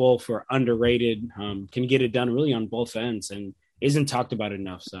Bol Bol for underrated. Can get it done really on both ends and isn't talked about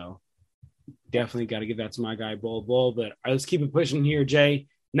enough. So definitely got to give that to my guy Bol Bol. But let's keep it pushing here, Jay.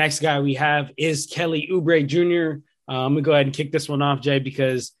 Next guy we have is Kelly Oubre Jr. I'm gonna go ahead and kick this one off, Jay,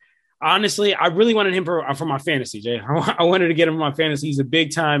 because honestly, I really wanted him for my fantasy, Jay. I wanted to get him in my fantasy. He's a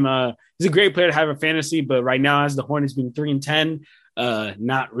big time. He's a great player to have a fantasy, but right now, as the Hornets being 3-10,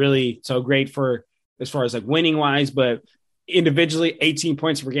 not really so great for as far as like winning wise, but individually 18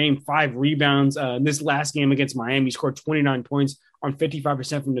 points per game, 5 rebounds. In this last game against Miami, he scored 29 points on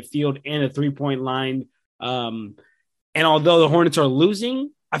 55% from the field and a 3-point line. And although the Hornets are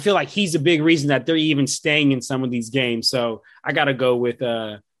losing, I feel like he's a big reason that they're even staying in some of these games. So I got to go with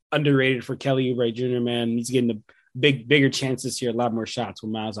underrated for Kelly Oubre Jr., man. He's getting the bigger chances here, a lot more shots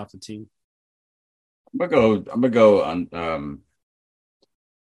with Miles off the team. I'm gonna go on.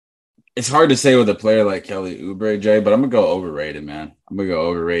 It's hard to say with a player like Kelly Oubre, Jay, but I'm gonna go overrated, man. I'm gonna go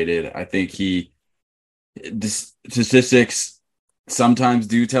overrated. I think the statistics sometimes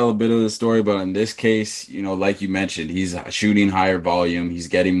do tell a bit of the story, but in this case, you know, like you mentioned, he's shooting higher volume. He's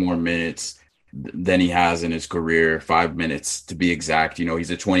getting more minutes than he has in his career, 5 minutes to be exact. You know,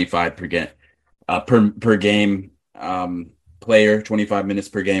 he's a 25 per game player, 25 minutes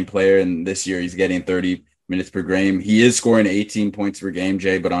per game player, and this year he's getting 30 minutes per game. He is scoring 18 points per game,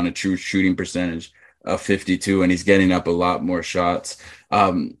 Jay, but on a true shooting percentage of 52, and he's getting up a lot more shots.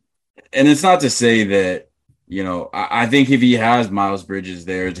 And it's not to say that, you know, I think if he has Miles Bridges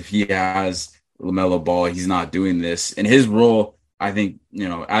there, if he has LaMelo Ball, he's not doing this. In his role, I think, you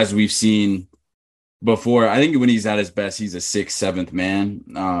know, as we've seen before. I think when he's at his best, he's a sixth, seventh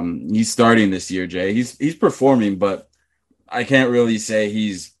man. He's starting this year, Jay. He's performing, but I can't really say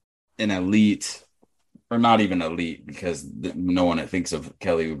he's an elite or not even elite because no one thinks of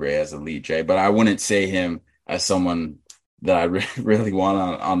Kelly Oubre as elite, Jay. But I wouldn't say him as someone that I really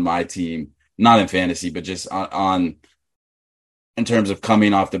want on my team, not in fantasy, but just on in terms of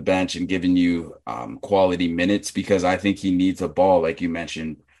coming off the bench and giving you quality minutes, because I think he needs a ball, like you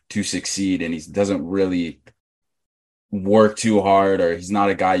mentioned, to succeed. And he doesn't really work too hard, or he's not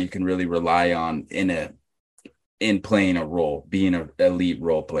a guy you can really rely on in playing a role, being an elite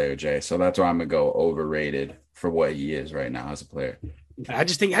role player, Jay. So that's why I'm gonna go overrated for what he is right now as a player. I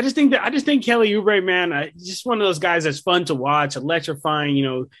just think Kelly Oubre, man, just one of those guys that's fun to watch, electrifying,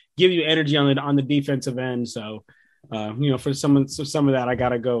 give you energy on the defensive end. So, for some of that, I got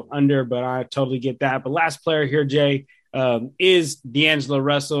to go under, but I totally get that. But last player here, Jay, is D'Angelo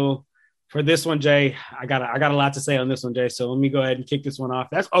Russell. For this one, Jay, I got a lot to say on this one, Jay. So let me go ahead and kick this one off.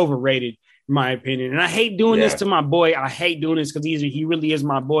 That's overrated, in my opinion. And I hate doing this to my boy. I hate doing this because he really is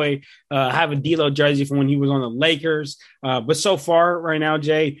my boy. I have a D'Lo jersey from when he was on the Lakers. But so far right now,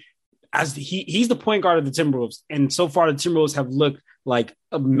 Jay, as he's the point guard of the Timberwolves. And so far the Timberwolves have looked like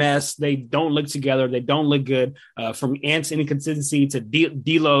a mess. They don't look together. They don't look good. From Ant's inconsistency to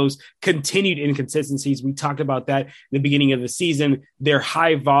D'Lo's continued inconsistencies. We talked about that in the beginning of the season. Their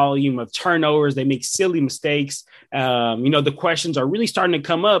high volume of turnovers. They make silly mistakes. The questions are really starting to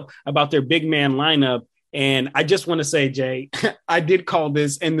come up about their big man lineup. And I just want to say, Jay, I did call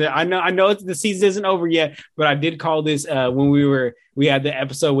this, and I know the season isn't over yet, but I did call this when we had the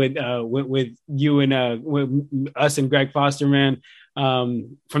episode with you and with us and Greg Foster, man,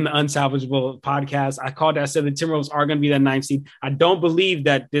 from the Unsalvageable podcast. I called that. I said the Timberwolves are going to be that 9th seed. I don't believe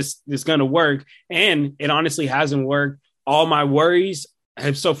that this is going to work, and it honestly hasn't worked. All my worries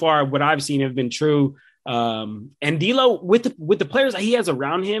have so far, what I've seen, have been true. And D'Lo, with the players that he has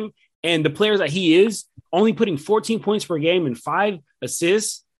around him and the players that he is, only putting 14 points per game and 5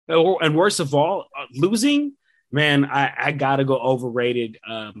 assists, and worst of all, losing, man, I got to go overrated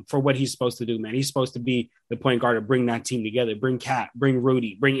for what he's supposed to do, man. He's supposed to be the point guard to bring that team together, bring Cat, bring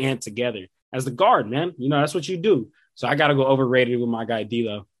Rudy, bring Ant together as the guard, man. That's what you do. So I got to go overrated with my guy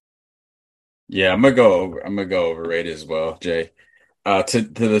D'Lo. Yeah, I'm gonna go overrated as well, Jay.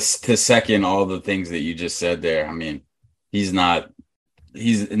 To second all the things that you just said there. I mean, he's not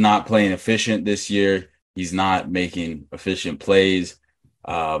playing efficient this year. He's not making efficient plays.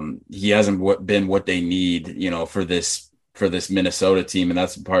 He hasn't been what they need, for this Minnesota team, and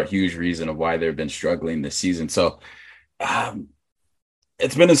that's a huge reason of why they've been struggling this season. So,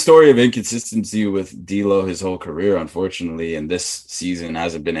 it's been a story of inconsistency with D'Lo his whole career, unfortunately, and this season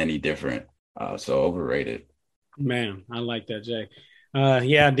hasn't been any different. So overrated. Man, I like that, Jay.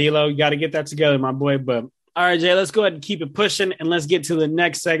 Yeah, D'Lo, you got to get that together, my boy. But all right, Jay, let's go ahead and keep it pushing, and let's get to the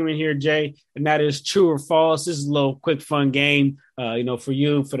next segment here, Jay, and that is true or false. This is a little quick, fun game, for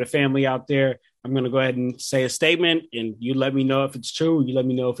you, for the family out there. I'm going to go ahead and say a statement, and you let me know if it's true. You let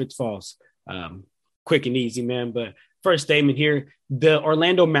me know if it's false. Quick and easy, man. But first statement here, the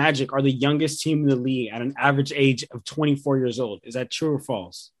Orlando Magic are the youngest team in the league at an average age of 24 years old. Is that true or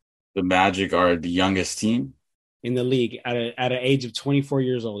false? The Magic are the youngest team in the league at an age of 24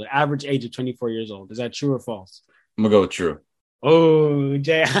 years old, the average age of 24 years old. Is that true or false? I'm going to go with true. Oh,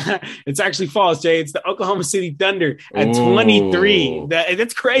 Jay, it's actually false, Jay. It's the Oklahoma City Thunder at 23.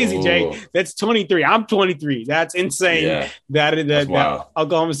 That's crazy, Jay. That's 23. I'm 23. That's insane. Yeah, that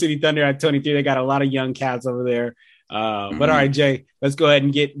Oklahoma City Thunder at 23. They got a lot of young cats over there. But all right, Jay, let's go ahead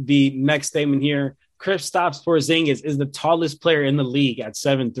and get the next statement here. Kristaps Porzingis is the tallest player in the league at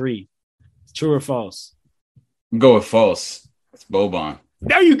 7'3". True or false? Go with false. It's Boban.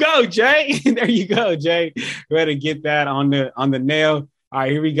 There you go, Jay. There you go, Jay. Go ahead and get that on the nail. All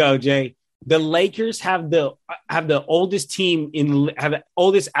right, here we go, Jay. The Lakers have the oldest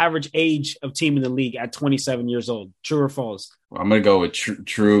oldest average age of team in the league at 27 years old. True or false? Well, I'm gonna go with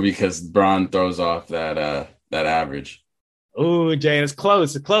true because Bron throws off that average. Oh, Jay, it's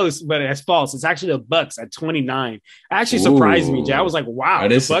close, but it's false. It's actually the Bucks at 29. Actually surprised me, Jay. I was like, wow,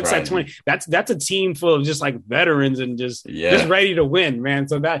 the Bucks at 20. That's a team full of just like veterans and just ready to win, man.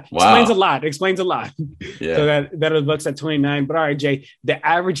 So that explains a lot. Yeah. So that are the Bucks at 29. But all right, Jay, the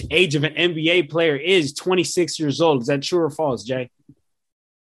average age of an NBA player is 26 years old. Is that true or false, Jay?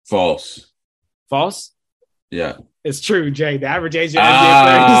 False. False? Yeah. It's true, Jay. The average age of NBA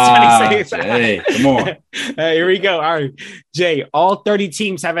player is 26. Jay, come on. Here we go. All right, Jay. All 30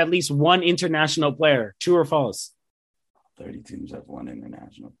 teams have at least one international player. True or false? 30 teams have one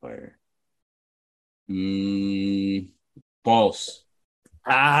international player. False.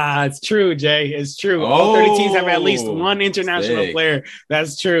 It's true, Jay. It's true. All 30 teams have at least one international player.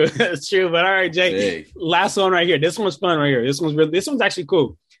 That's true. That's true. But all right, Jay, last one right here. This one's fun right here. This one's actually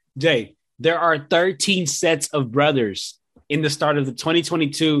cool. Jay, there are 13 sets of brothers in the start of the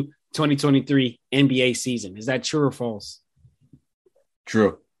 2022-2023 NBA season. Is that true or false?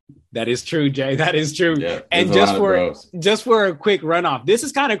 True. That is true, Jay. That is true. Yeah, and just for a quick runoff, this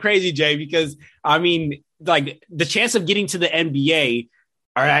is kind of crazy, Jay, because I mean, like the chance of getting to the NBA,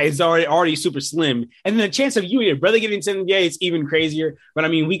 all right, is already super slim, and then the chance of you and your brother getting to the NBA is even crazier. But I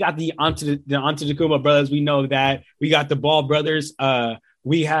mean, we got the Antetokounmpo brothers. We know that. We got the Ball brothers.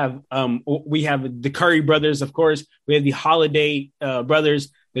 We have the Curry brothers, of course. We have the Holiday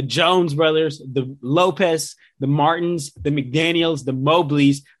brothers, the Jones brothers, the Lopez, the Martins, the McDaniels, the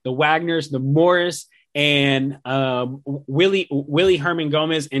Mobleys, the Wagners, the Morris, and Willie Herman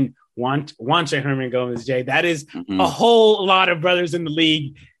Gomez and Juancho Herman Gomez. Jay, that is a whole lot of brothers in the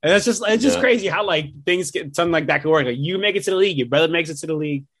league, and it's just crazy how like things get something like that could work. Like you make it to the league, your brother makes it to the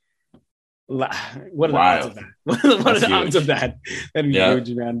league. What are the odds of that? What are the odds of that? That'd be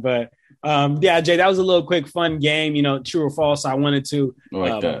huge, man. But Jay, that was a little quick fun game. You know, true or false. I wanted to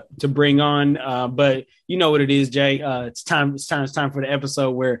bring on, but you know what it is, Jay. It's time for the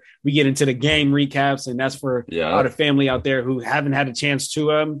episode where we get into the game recaps, and that's for all the family out there who haven't had a chance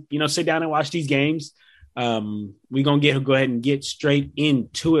to sit down and watch these games. We're gonna go ahead and get straight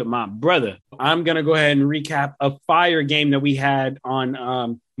into it, my brother. I'm gonna go ahead and recap a fire game that we had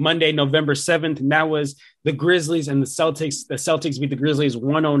on Monday, November 7th, and that was the Grizzlies and the Celtics. The Celtics beat the Grizzlies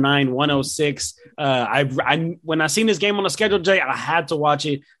 109-106. When I seen this game on the schedule, Jay, I had to watch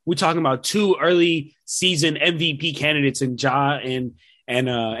it. We're talking about two early season MVP candidates in Ja and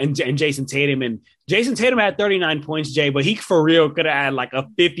Jason Tatum. And Jason Tatum had 39 points, Jay, but he for real could have had like a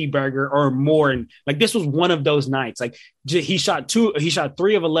 50 burger or more. And like this was one of those nights. Like he shot 3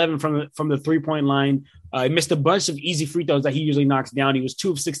 of 11 from the 3-point line. He missed a bunch of easy free throws that he usually knocks down. He was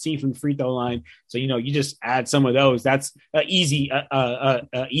 2 of 16 from the free throw line. So, you just add some of those. That's an easy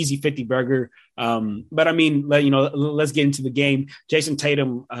 50 burger. But I mean, let's get into the game. Jason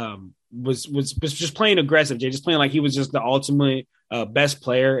Tatum was just playing aggressive, Jay, just playing like he was just the ultimate best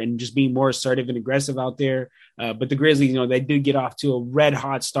player and just being more assertive and aggressive out there. But the Grizzlies, they did get off to a red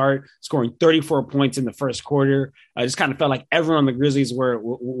hot start, scoring 34 points in the first quarter. I just kind of felt like everyone on the Grizzlies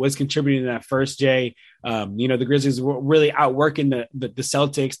was contributing to that first, Jay. The Grizzlies were really outworking the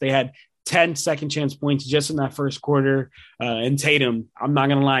Celtics. They had 10 second chance points just in that first quarter. And Tatum, I'm not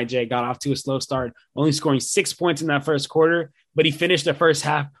going to lie, Jay, got off to a slow start, only scoring 6 points in that first quarter, but he finished the first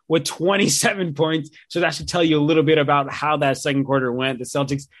half with 27 points. So that should tell you a little bit about how that second quarter went. The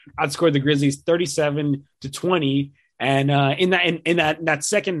Celtics outscored the Grizzlies 37-20. And in that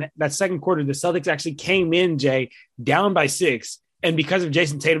second quarter, the Celtics actually came in, Jay, down by 6. And because of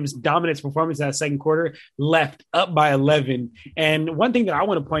Jason Tatum's dominant performance in that second quarter, left up by 11. And one thing that I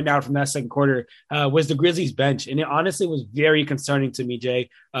want to point out from that second quarter was the Grizzlies bench. And it honestly was very concerning to me,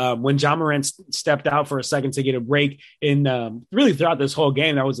 Jay, when Ja Morant stepped out for a second to get a break really throughout this whole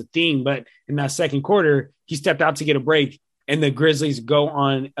game. That was a theme. But in that second quarter, he stepped out to get a break. And the Grizzlies go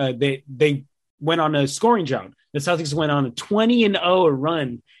on, they went on a scoring drought. The Celtics went on a 20-0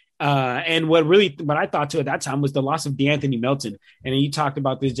 run. And what I thought too at that time was the loss of DeAnthony Melton. And you talked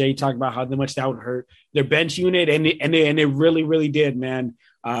about this, Jay. You talked about how much that would hurt their bench unit, and it really, really did, man.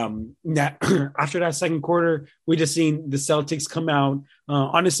 After that second quarter, we just seen the Celtics come out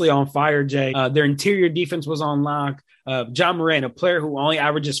honestly on fire, Jay. Their interior defense was on lock. Ja Morant, a player who only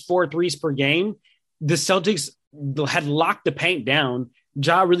averages 4 threes per game, the Celtics had locked the paint down.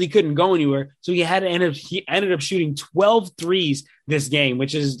 Ja really couldn't go anywhere, so he ended up shooting 12 threes this game,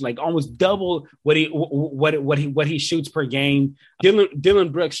 which is like almost double what he shoots per game.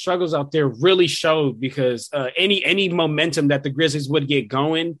 Dillon Brooks struggles out there really showed because any momentum that the Grizzlies would get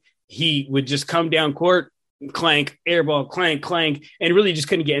going, he would just come down court, clank, airball, clank, and really just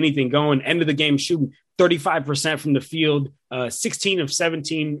couldn't get anything going. End of the game shooting 35% from the field, 16 of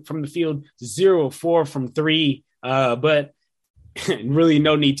 17 from the field, 0 of 4 from 3, but really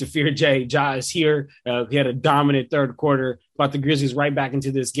no need to fear, Jay. Ja is here. He had a dominant third quarter, brought the Grizzlies right back into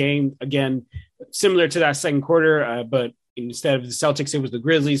this game. Again, similar to that second quarter, but instead of the Celtics, it was the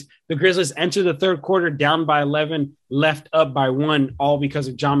Grizzlies. The Grizzlies entered the third quarter down by 11, left up by 1, all because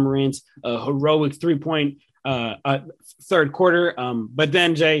of Ja Morant's heroic 3-point third quarter. But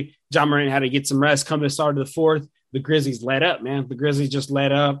then, Jay, Ja Morant had to get some rest. Come to the start of the fourth, the Grizzlies let up, man. The Grizzlies just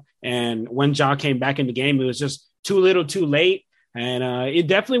let up. And when Ja came back in the game, it was just too little too late. And it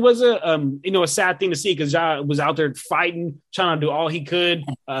definitely was a sad thing to see because Ja was out there fighting, trying to do all he could.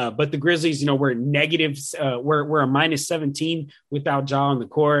 But the Grizzlies, were negative. We're a minus 17 without Ja on the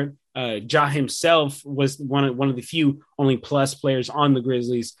court. Ja himself was one of the few only plus players on the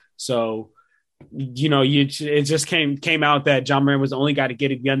Grizzlies. So, it just came out that Ja Morant was the only guy to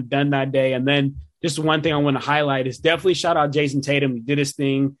get it done that day. And then just one thing I want to highlight is definitely shout out Jason Tatum. He did his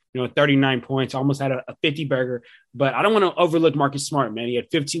thing, 39 points, almost had a 50 burger. But I don't want to overlook Marcus Smart, man. He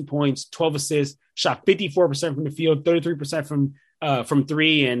had 15 points, 12 assists, shot 54% from the field, 33% from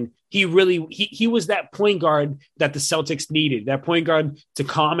three. And he really he was that point guard that the Celtics needed, that point guard to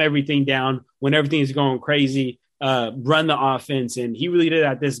calm everything down when everything is going crazy, run the offense. And he really did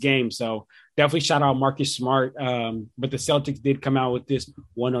that this game. So definitely shout out Marcus Smart. But the Celtics did come out with this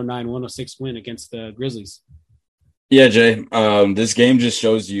 109-106 win against the Grizzlies. Yeah, Jay, this game just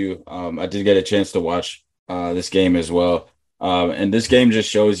shows you, I did get a chance to watch this game as well. And this game just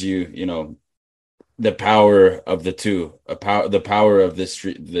shows you, the power of the two, the power of this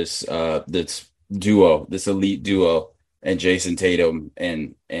duo, this elite duo, and Jason Tatum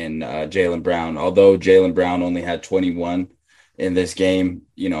and Jaylen Brown. Although Jaylen Brown only had 21 in this game,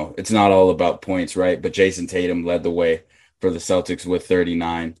 it's not all about points, right? But Jason Tatum led the way for the Celtics with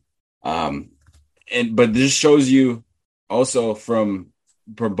 39. But this shows you also from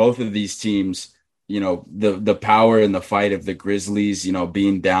both of these teams, the power and the fight of the Grizzlies,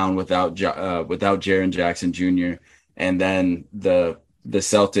 being down without Jaren Jackson Jr. and then the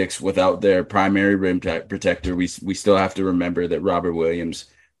Celtics without their primary rim protector. We still have to remember that Robert Williams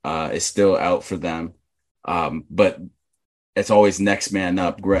is still out for them. But it's always next man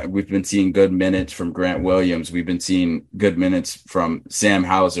up. We've been seeing good minutes from Grant Williams. We've been seeing good minutes from Sam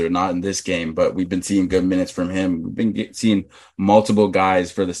Hauser, not in this game, but we've been seeing good minutes from him. We've been seeing multiple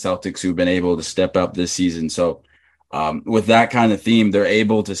guys for the Celtics who've been able to step up this season. So with that kind of theme, they're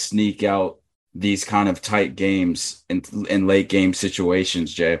able to sneak out these kind of tight games in late game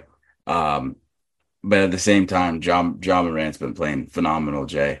situations, Jay. But at the same time, Ja Morant's been playing phenomenal,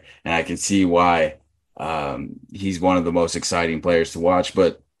 Jay. And I can see why he's one of the most exciting players to watch.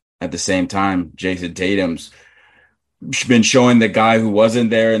 But at the same time, Jason Tatum's been showing the guy who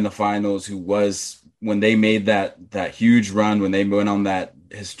wasn't there in the finals, who was when they made that huge run, when they went on that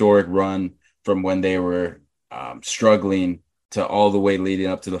historic run from when they were struggling to all the way leading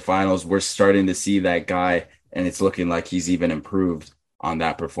up to the finals. We're starting to see that guy, and it's looking like he's even improved on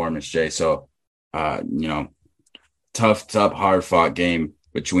that performance, Jay. So, tough, hard fought game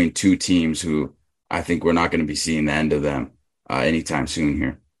between two teams who I think we're not going to be seeing the end of them anytime soon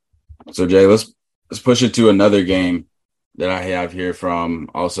here. So, Jay, let's push it to another game that I have here from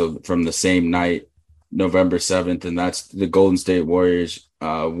the same night, November 7th, and that's the Golden State Warriors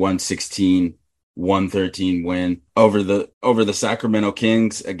 116-113 win over the Sacramento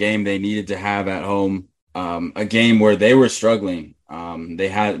Kings, a game they needed to have at home, a game where they were struggling.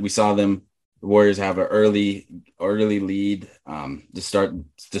 We saw the Warriors have an early lead to start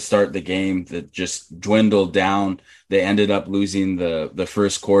the game that just dwindled down. They ended up losing the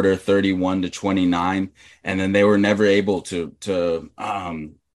first quarter 31-29, and then they were never able to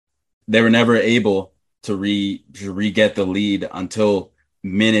re-get the lead until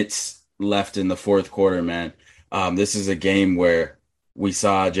minutes left in the fourth quarter, man. This is a game where we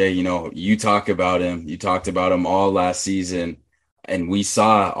saw, Jay, you talked about him all last season. And we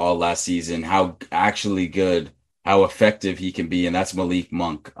saw all last season how actually good, how effective he can be. And that's Malik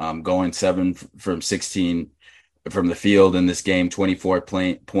Monk, going 7 from 16 from the field in this game, 24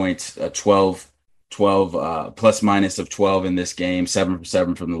 points, 12 plus minus of 12 in this game, 7 from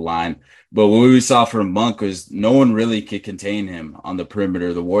 7 from the line. But what we saw from Monk was no one really could contain him on the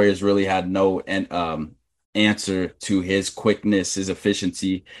perimeter. The Warriors really had no answer to his quickness, his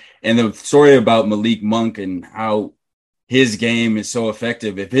efficiency. And the story about Malik Monk and how his game is so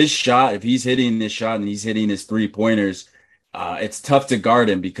effective. If he's hitting this shot and he's hitting his 3-pointers, it's tough to guard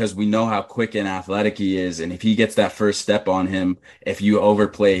him because we know how quick and athletic he is. And if he gets that first step on him, if you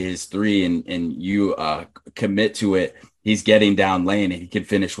overplay his 3 and you commit to it, he's getting down lane and he can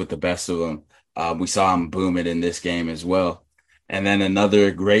finish with the best of them. We saw him boom it in this game as well. And then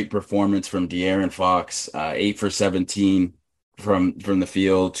another great performance from De'Aaron Fox, 8 for 17 from the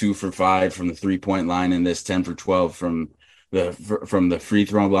field, 2 for 5 from the 3-point line in this, 10 for 12 from the free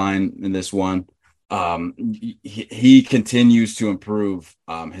throw line in this one. He continues to improve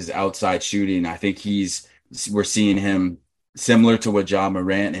his outside shooting. I think we're seeing him similar to what Ja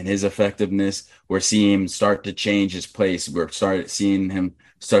Morant and his effectiveness. We're seeing him start to change his place. We're seeing him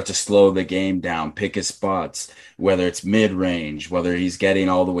start to slow the game down, pick his spots, whether it's mid-range, whether he's getting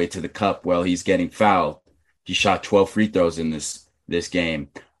all the way to the cup while he's getting fouled. He shot 12 free throws in this game.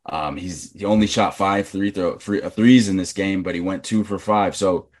 He only shot threes in this game, but he went 2 for 5.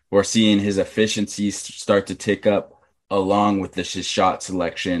 So we're seeing his efficiency start to tick up along with his shot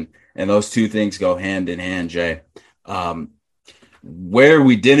selection, and those two things go hand in hand, Jay. Where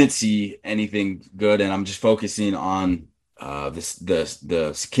we didn't see anything good, and I'm just focusing on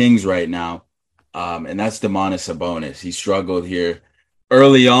the Kings right now, and that's Domantas Sabonis. He struggled here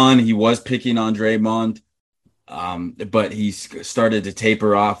early on. He was picking on Draymond, but he started to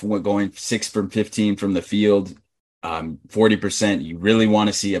taper off, going 6 from 15 from the field, 40%. You really want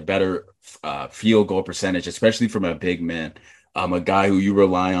to see a better field goal percentage, especially from a big man, a guy who you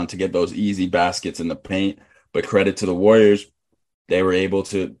rely on to get those easy baskets in the paint. But credit to the Warriors, they were able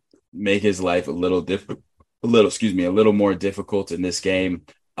to make his life a little more difficult in this game.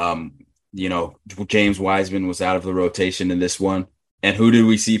 James Wiseman was out of the rotation in this one. And who did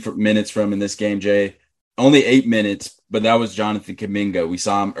we see for minutes from in this game, Jay? Only 8 minutes, but that was Jonathan Kuminga. We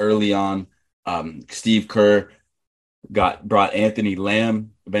saw him early on. Steve Kerr brought Anthony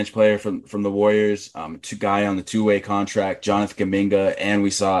Lamb, a bench player from the Warriors, guy on the two-way contract, Jonathan Kuminga, and we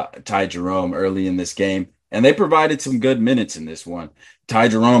saw Ty Jerome early in this game. And they provided some good minutes in this one. Ty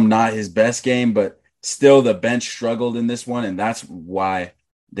Jerome, not his best game, but still the bench struggled in this one, and that's why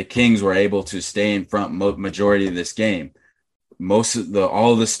the Kings were able to stay in front majority of this game.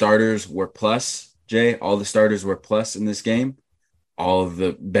 All of the starters were plus, Jay. All the starters were plus in this game. All of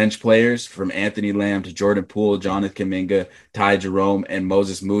the bench players, from Anthony Lamb to Jordan Poole, Jonathan Kuminga, Ty Jerome, and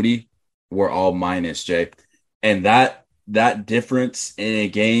Moses Moody, were all minus, Jay. And that difference in a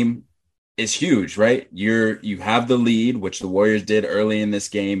game is huge, right? You have the lead, which the Warriors did early in this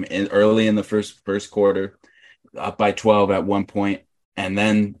game, and early in the first quarter, up by 12 at one point, and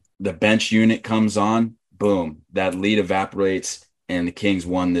then the bench unit comes on, boom, that lead evaporates, and the Kings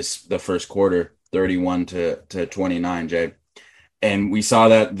won the first quarter, 31-29, Jay. And we saw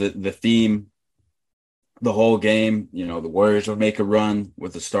that the theme the whole game. The Warriors would make a run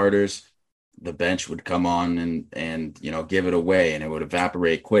with the starters, the bench would come on and give it away, and it would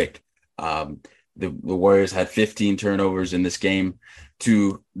evaporate quick. The Warriors had 15 turnovers in this game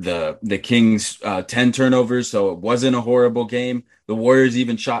to the Kings 10 turnovers, so it wasn't a horrible game. The Warriors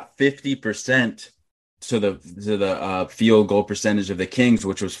even shot 50% to the field goal percentage of the Kings,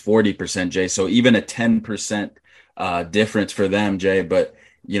 which was 40%, Jay. So even a 10% difference for them, Jay. But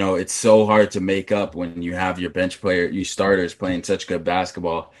it's so hard to make up when you have your starters playing such good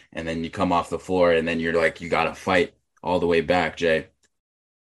basketball, and then you come off the floor and then you're like, you got to fight all the way back, Jay.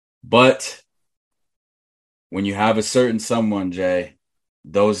 But when you have a certain someone, Jay,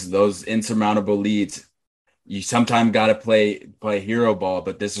 those insurmountable leads, you sometimes got to play hero ball.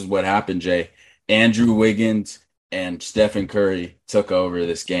 But this is what happened, Jay. Andrew Wiggins and Stephen Curry took over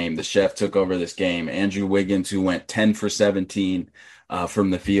this game. The chef took over this game. Andrew Wiggins, who went 10 for 17 from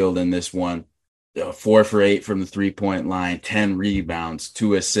the field in this one, 4 for 8 from the 3-point line, 10 rebounds,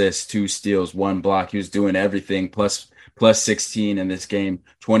 2 assists, 2 steals, 1 block. He was doing everything, plus 16 in this game,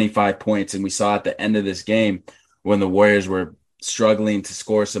 25 points. And we saw at the end of this game, when the Warriors were struggling to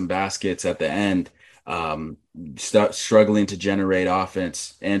score some baskets at the end, struggling to generate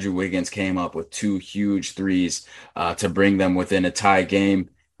offense, Andrew Wiggins came up with 2 huge threes to bring them within a tie game.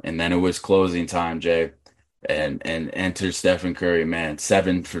 And then it was closing time, Jay. And enter Stephen Curry, man,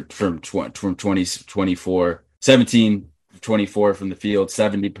 7 from 24, 17 24 from the field,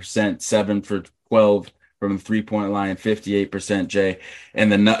 70%, 7 for 12 from the 3-point line, 58%, Jay.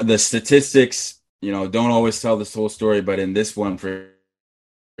 And the statistics, don't always tell this whole story, but in this one for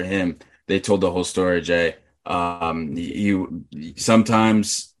him, they told the whole story, Jay. You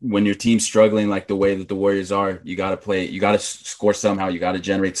sometimes when your team's struggling like the way that the Warriors are, you got to score somehow, you got to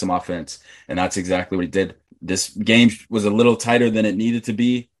generate some offense, and that's exactly what he did. This game was a little tighter than it needed to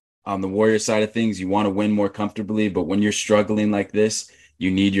be on the Warriors side of things. You want to win more comfortably, but when you're struggling like this,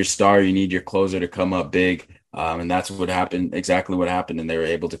 you need your star, you need your closer to come up big, and that's what happened. Exactly what happened, and they were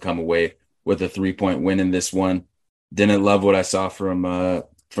able to come away with a 3-point win in this one. Didn't love what I saw from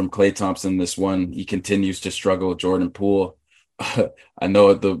Klay Thompson this one. He continues to struggle. Jordan Poole, I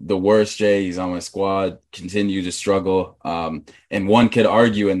know the worst, Jay. He's on my squad, continue to struggle. And one could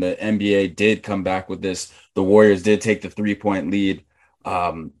argue, and the NBA did come back with this, the Warriors did take the 3-point lead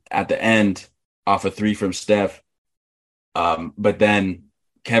at the end off a 3 from Steph. But then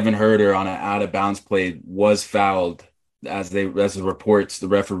Kevin Huerter on an out-of-bounds play was fouled. As the reports, the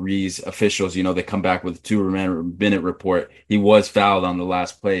referees, officials, they come back with a 2-minute report. He was fouled on the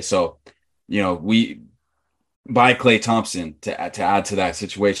last play. So, by Klay Thompson to add to that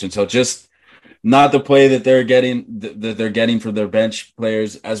situation. So just not the play that they're getting from their bench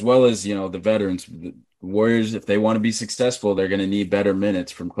players, as well as, the veterans. Warriors, if they want to be successful, they're going to need better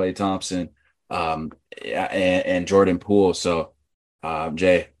minutes from Klay Thompson and Jordan Poole. So,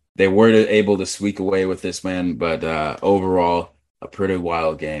 Jay, they were able to squeak away with this, man. But overall, a pretty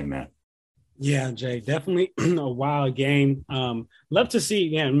wild game, man. Yeah, Jay, definitely a wild game. Love to see,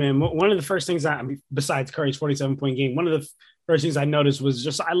 yeah, man. One of the first things besides Curry's 47-point game, one of the first things I noticed was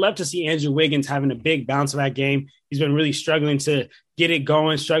just I love to see Andrew Wiggins having a big bounce back game. He's been really struggling to get it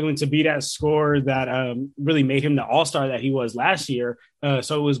going, struggling to be that scorer that really made him the all-star that he was last year.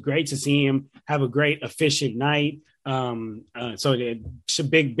 So it was great to see him have a great, efficient night. So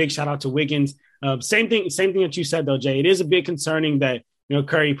big shout out to Wiggins. Same thing that you said though, Jay. It is a bit concerning that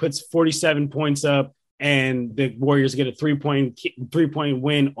Curry puts 47 points up and the Warriors get a 3-point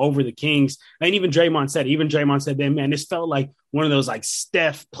win over the Kings. And even Draymond said that, man, this felt like one of those like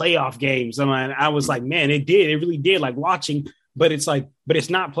Steph playoff games. And I was like, man, it really did, like watching, but it's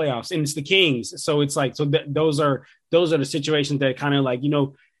not playoffs and it's the Kings. So it's like, those are the situations that kind of like,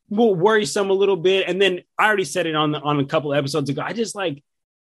 will worry some a little bit. And then I already said it on a couple of episodes ago.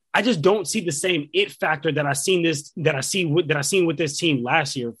 I just don't see the same it factor that I seen with this team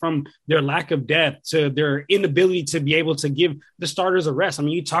last year, from their lack of depth to their inability to be able to give the starters a rest. I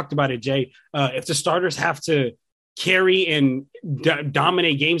mean, you talked about it, Jay. If the starters have to carry and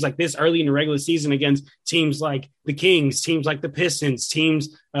dominate games like this early in the regular season against teams like the Kings, teams like the Pistons,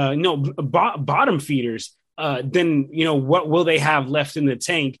 teams, bottom feeders, then, what will they have left in the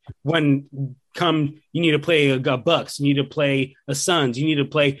tank when you need to play a Bucks, you need to play a Suns, you need to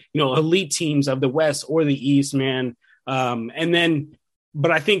play, elite teams of the West or the East, man.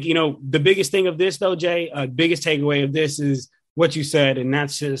 But I think, the biggest thing of this though, Jay, biggest takeaway of this is what you said. And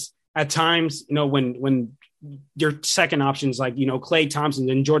that's just at times, when your second options, like, Klay Thompson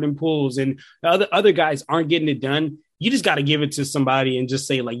and Jordan Pooles and other guys aren't getting it done, you just got to give it to somebody and just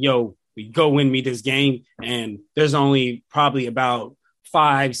say like, yo, go win me this game. And there's only probably about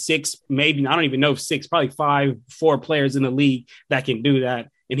 5, 6, maybe, I don't even know, 6, probably 4 players in the league that can do that.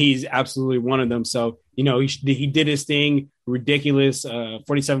 And he's absolutely one of them. So, he did his thing, ridiculous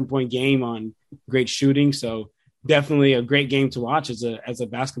 47-point game on great shooting. So definitely a great game to watch as a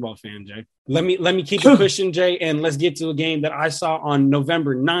basketball fan, Jay. Let me keep it pushing, Jay, and let's get to a game that I saw on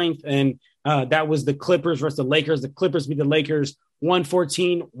November 9th. And that was the Clippers versus the Lakers. The Clippers beat the Lakers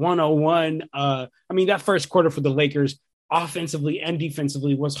 114-101. That first quarter for the Lakers, offensively and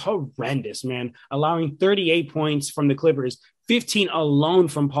defensively, was horrendous, man. Allowing 38 points from the Clippers, 15 alone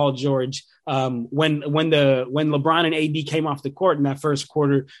from Paul George. When LeBron and AD came off the court in that first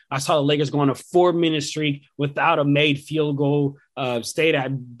quarter, I saw the Lakers go on a 4-minute streak without a made field goal. I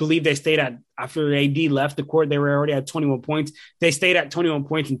believe they stayed at, after AD left the court, they were already at 21 points. They stayed at 21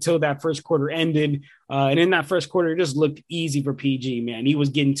 points until that first quarter ended. And in that first quarter, it just looked easy for PG, man. He was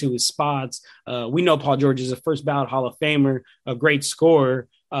getting to his spots. We know Paul George is a first ballot Hall of Famer, a great scorer.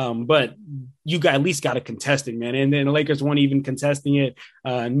 But you at least got to contest it, man. And then the Lakers weren't even contesting it.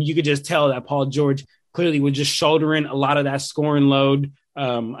 And you could just tell that Paul George clearly was just shouldering a lot of that scoring load.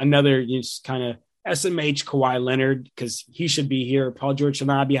 Another just kind of SMH Kawhi Leonard, because he should be here. Paul George should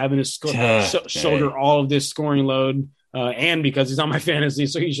not be having to shoulder all of this scoring load. And because he's on my fantasy,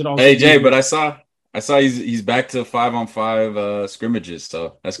 so he should also. Hey, Jay, but I saw he's back to 5-on-5 scrimmages,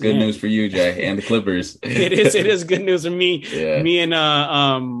 so that's good news for you, Jay, and the Clippers. It is good news for me. Yeah. Me and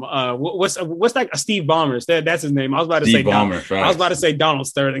what's that? Steve Ballmer. That's his name. I was about to say Ballmer. I was about to say Donald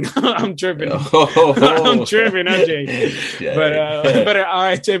Sterling. I'm tripping. I'm tripping, Jay. Yeah. But all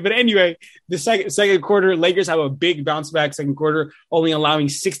right, Jay. But anyway, the second quarter, Lakers have a big bounce back second quarter, only allowing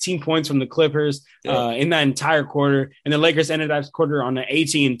 16 points from the Clippers in that entire quarter, and the Lakers ended that quarter on an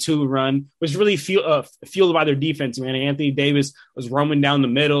 18-2 run, which really fueled by their defense, man. Anthony Davis was roaming down the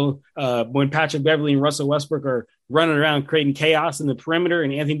middle when Patrick Beverley and Russell Westbrook are running around creating chaos in the perimeter,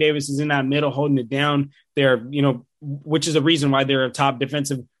 and Anthony Davis is in that middle holding it down. Which is a reason why they're a top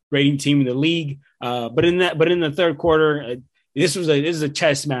defensive rating team in the league. But in the third quarter, this is a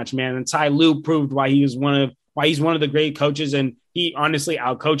chess match, man. And Ty Lue proved why he's one of the great coaches, and he honestly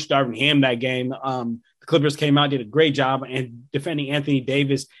outcoached Darvin Ham that game. The Clippers came out, did a great job and defending Anthony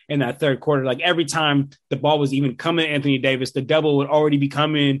Davis in that third quarter. Like every time the ball was even coming to Anthony Davis, the double would already be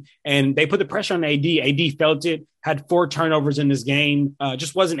coming, and they put the pressure on AD. AD felt it, had 4 turnovers in this game,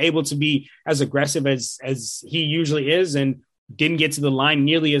 just wasn't able to be as aggressive as he usually is, and didn't get to the line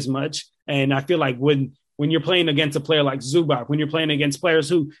nearly as much. And I feel like when you're playing against a player like Zubac, when you're playing against players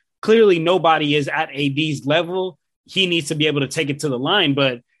who clearly nobody is at AD's level, he needs to be able to take it to the line.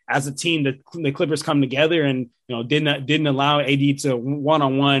 But as a team, the Clippers come together and didn't allow AD to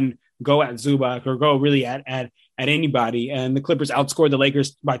one-on-one go at Zubac or go really at at anybody. And the Clippers outscored the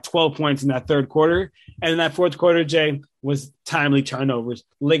Lakers by 12 points in that third quarter. And in that fourth quarter, Jay, was timely turnovers.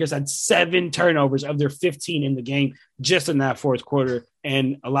 The Lakers had 7 turnovers of their 15 in the game just in that fourth quarter.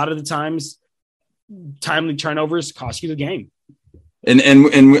 And a lot of the times, timely turnovers cost you the game. And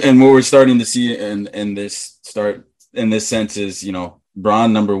what we're starting to see in this sense is, you know,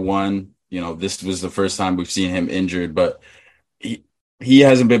 Bron, number one, you know, this was the first time we've seen him injured, but he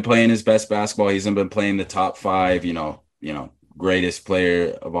hasn't been playing his best basketball. He hasn't been playing the top 5, you know, greatest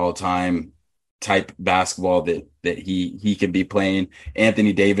player of all time type basketball that he could be playing.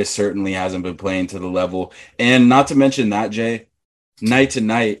 Anthony Davis certainly hasn't been playing to the level. And not to mention that, Jay, night to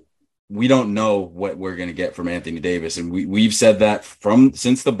night, we don't know what we're going to get from Anthony Davis. And we've said that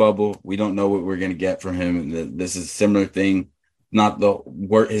since the bubble. We don't know what we're going to get from him. And this is a similar thing, not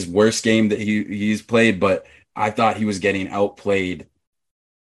his worst game that he's played, but I thought he was getting outplayed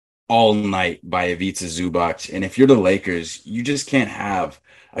all night by Ivica Zubac. And if you're the Lakers, you just can't have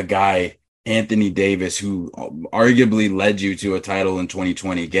a guy, Anthony Davis, who arguably led you to a title in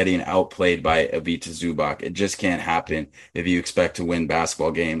 2020, getting outplayed by Ivica Zubac. It just can't happen if you expect to win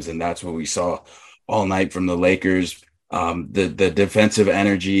basketball games. And that's what we saw all night from the Lakers. The defensive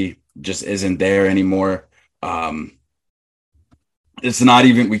energy just isn't there anymore. It's not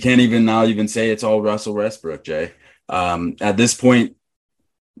even, we can't even now even say it's all Russell Westbrook, Jay. At this point,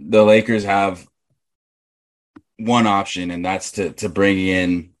 the Lakers have one option, and that's to bring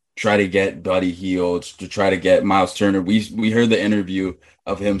in, try to get Buddy Hield, to try to get Miles Turner. We heard the interview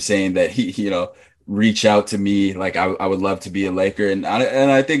of him saying that he, you know, reach out to me, like I would love to be a Laker, and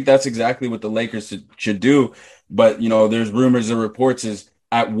I think that's exactly what the Lakers should do. But you know, there's rumors and reports. Is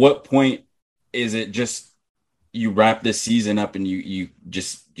at what point is it just you wrap this season up and you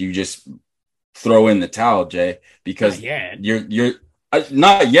just throw in the towel, Jay? Because you're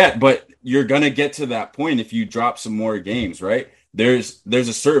not yet, but you're gonna get to that point if you drop some more games, right? There's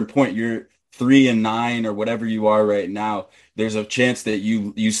a certain point, you're 3-9 or whatever you are right now. There's a chance that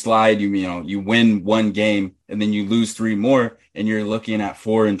you slide, you win one game and then you lose 3 more, and you're looking at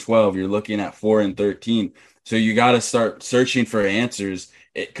 4-12. You're looking at 4-13. So you got to start searching for answers,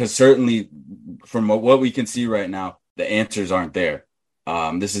 because certainly from what we can see right now, the answers aren't there.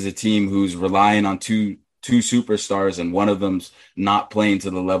 This is a team who's relying on two superstars, and one of them's not playing to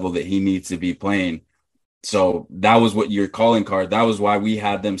the level that he needs to be playing. So that was what your calling card. That was why we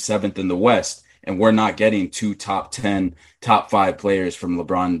had them 7th in the West, and we're not getting 2 top 10, top 5 players from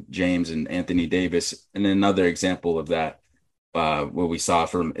LeBron James and Anthony Davis. And another example of that, what we saw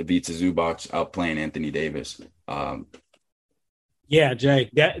from Ivica Zubac outplaying Anthony Davis. Yeah, Jay,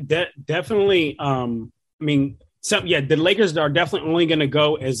 definitely. The Lakers are definitely only going to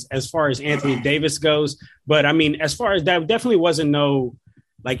go as far as Anthony Davis goes. But I mean, as far as that, definitely wasn't no,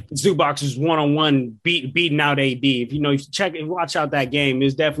 like, Zubac was one-on-one beating out AD. If you watch out that game, it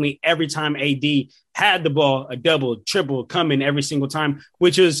was definitely every time AD had the ball, a double, triple coming every single time,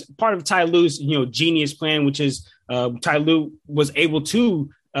 which is part of Ty Lue's, genius plan, which is Ty Lue was able to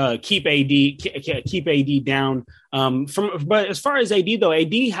keep AD down. But as far as AD though,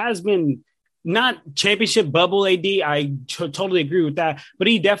 AD has been not championship bubble AD. I totally agree with that, but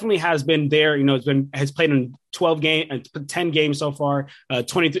he definitely has been there. Has played in 10 games so far,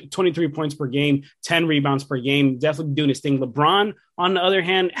 23 points per game, 10 rebounds per game, definitely doing his thing. LeBron, on the other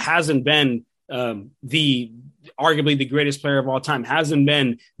hand, hasn't been arguably the greatest player of all time, hasn't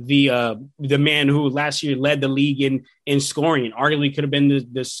been the man who last year led the league in scoring, arguably could have been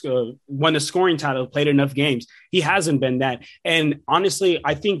won the scoring title, played enough games. He hasn't been that. And honestly,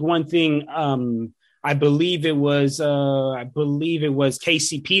 I think one thing, I believe it was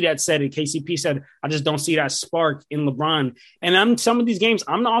KCP that said it. KCP said, I just don't see that spark in LeBron. And some of these games,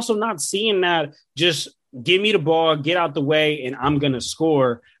 I'm also not seeing that. Just give me the ball, get out the way, and I'm going to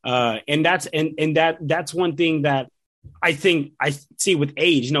score. And that's one thing that I think I see with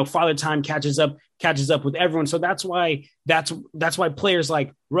age. Father time catches up with everyone. So that's why players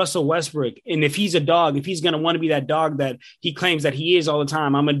like Russell Westbrook, and if he's a dog, if he's going to want to be that dog that he claims that he is all the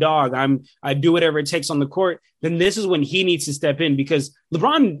time, I'm a dog, I do whatever it takes on the court, then this is when he needs to step in, because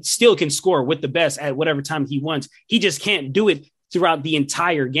LeBron still can score with the best at whatever time he wants. He just can't do it throughout the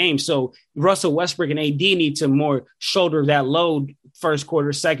entire game. So Russell Westbrook and AD need to more shoulder that load first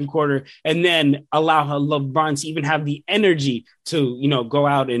quarter, second quarter, and then allow LeBron to even have the energy to, go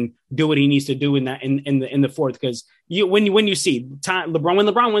out and do what he needs to do in the fourth. Because when you see time, when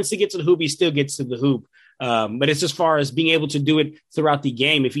LeBron wants to get to the hoop, he still gets to the hoop. But it's as far as being able to do it throughout the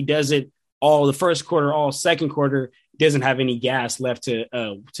game. If he does it all the first quarter, all second quarter, doesn't have any gas left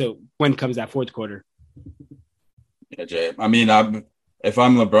to when comes that fourth quarter. Yeah, Jay. I mean, if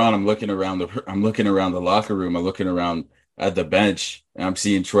I'm LeBron, I'm looking around the locker room. I'm looking around at the bench, and I'm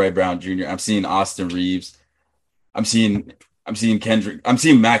seeing Troy Brown Jr. I'm seeing Austin Reeves. I'm seeing I'm seeing Kendrick. I'm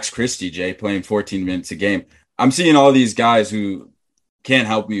seeing Max Christie, Jay, playing 14 minutes a game. I'm seeing all these guys who can't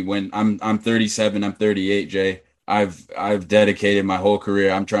help me when I'm 37, I'm 38, Jay. I've dedicated my whole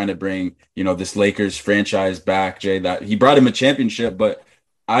career. I'm trying to bring, this Lakers franchise back, Jay. That he brought him a championship, but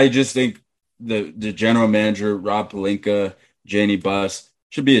I just think the general manager, Rob Pelinka, Janie Buss,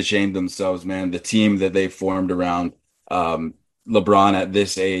 should be ashamed of themselves, man. The team that they formed around LeBron at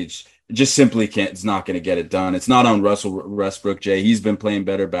this age just simply can't. It's not going to get it done. It's not on Russell Westbrook, Jay. He's been playing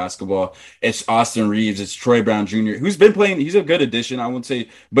better basketball. It's Austin Reeves. It's Troy Brown Jr., who's been playing. He's a good addition, I wouldn't say,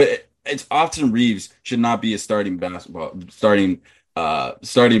 but it's Austin Reeves should not be a starting backcourt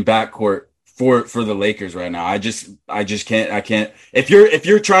for the Lakers right now. I just can't. I can't. If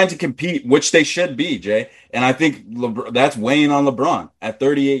you're trying to compete, which they should be, Jay, and I think that's weighing on LeBron at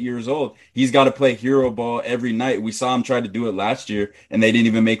 38 years old. He's got to play hero ball every night. We saw him try to do it last year, and they didn't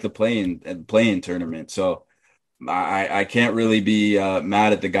even make the play-in tournament. So I can't really be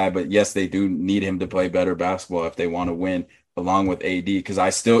mad at the guy, but yes, they do need him to play better basketball if they want to win along with AD.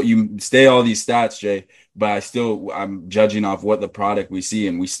 Because you stay all these stats, Jay, but I'm judging off what the product we see,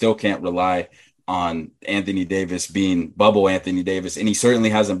 and we still can't rely on Anthony Davis being bubble Anthony Davis, and he certainly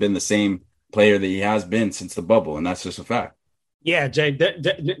hasn't been the same player that he has been since the bubble, and that's just a fact. Yeah, Jay,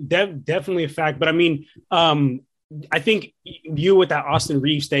 definitely a fact. But I mean, I think you with that Austin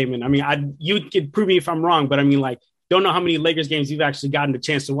Reeves statement. I mean, you could prove me if I'm wrong, but I mean, like, don't know how many Lakers games you've actually gotten the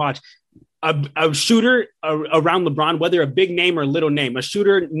chance to watch. A shooter around LeBron, whether a big name or a little name, a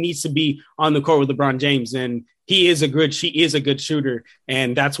shooter needs to be on the court with LeBron James, and she is a good shooter,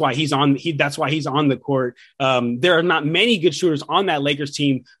 and that's why he's on the court. There are not many good shooters on that Lakers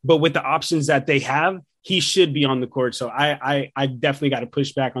team, but with the options that they have, he should be on the court. So I definitely got to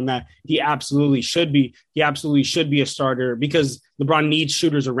push back on that. He absolutely should be. He absolutely should be a starter because LeBron needs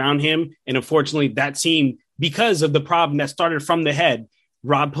shooters around him, and unfortunately, that team, because of the problem that started from the head,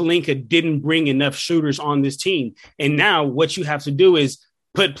 Rob Pelinka didn't bring enough shooters on this team. And now what you have to do is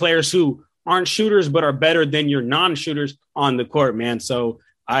put players who aren't shooters but are better than your non-shooters on the court, man. So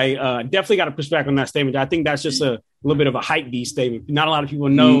I definitely got to push back on that statement. I think that's just a little bit of a hype beast statement. Not a lot of people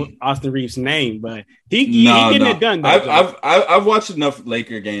know Austin Reeves' name, but he getting it done. I've watched enough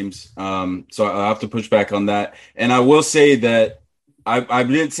Laker games, so I'll have to push back on that. And I will say that I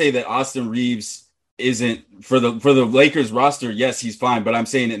didn't say that Austin Reeves isn't for the Lakers roster. Yes, he's fine, but I'm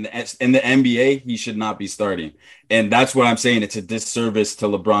saying in the NBA he should not be starting, and that's what I'm saying. It's a disservice to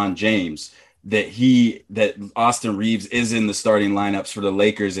LeBron James that Austin Reeves is in the starting lineups for the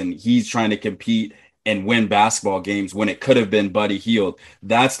Lakers, and he's trying to compete and win basketball games when it could have been Buddy Hield.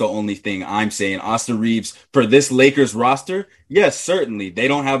 That's the only thing I'm saying. Austin Reeves for this Lakers roster, yes, certainly they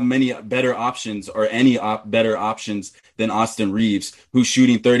don't have many better options or any better options than Austin Reeves, who's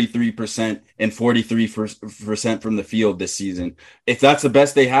shooting 33% and 43% from the field this season. If that's the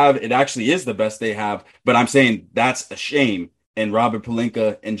best they have, it actually is the best they have. But I'm saying that's a shame. And Robert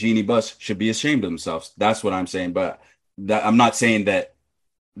Pelinka and Jeanie Buss should be ashamed of themselves. That's what I'm saying. But I'm not saying that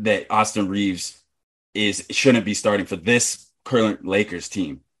Austin Reeves shouldn't be starting for this current Lakers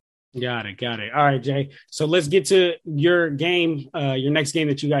team. Got it. All right, Jay. So let's get to your game, your next game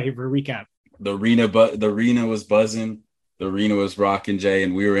that you got here for a recap. The arena was buzzing. The arena was rocking, Jay,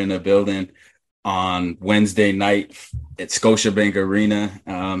 and we were in a building on Wednesday night at Scotiabank Arena,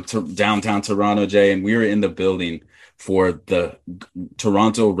 downtown Toronto, Jay, and we were in the building for the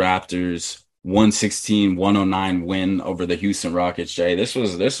Toronto Raptors 116-109 win over the Houston Rockets, Jay. This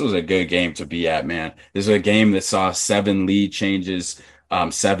was a good game to be at, man. This was a game that saw 7 lead changes,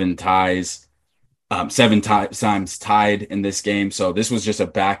 7 ties, 7 times tied in this game. So this was just a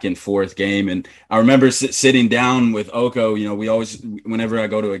back and forth game. And I remember sitting down with Oko. We always, whenever I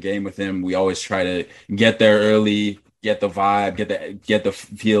go to a game with him, we always try to get there early, get the vibe, get the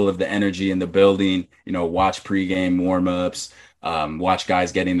feel of the energy in the building, watch pregame warmups, watch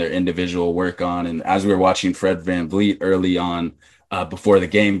guys getting their individual work on. And as we were watching Fred VanVleet early on, before the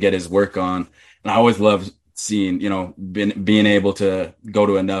game, get his work on. And I always love seeing, being able to go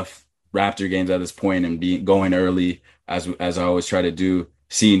to enough Raptor games at this point and going early as I always try to do,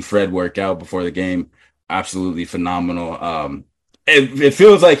 seeing Fred work out before the game. Absolutely phenomenal. It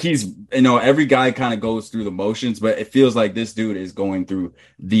feels like he's, every guy kind of goes through the motions, but it feels like this dude is going through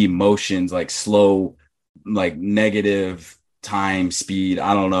the motions, like slow, like negative time, speed.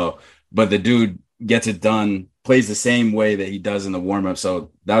 I don't know, but the dude gets it done, plays the same way that he does in the warm-up.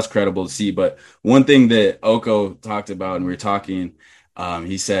 So that's credible to see. But one thing that Oko talked about, and we were talking,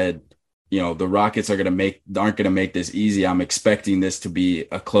 he said, the Rockets aren't gonna make this easy. I'm expecting this to be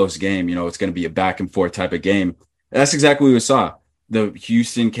a close game. It's gonna be a back and forth type of game. And that's exactly what we saw. The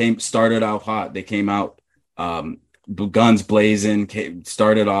Houston started out hot. They came out guns blazing,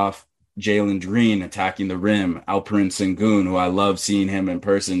 started off Jalen Green attacking the rim. Alperen Sengun, who I love seeing him in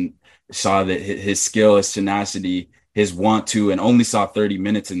person, saw that his skill, his tenacity, his want to, and only saw 30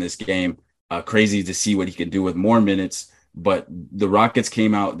 minutes in this game. Crazy to see what he could do with more minutes. But the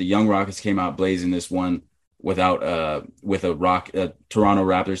young Rockets came out blazing this one with a Toronto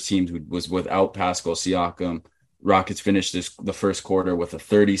Raptors team who was without Pascal Siakam. Rockets finished the first quarter with a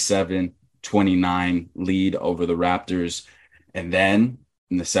 37-29 lead over the Raptors. And then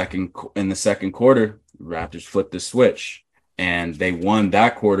in the second quarter, the Raptors flipped the switch and they won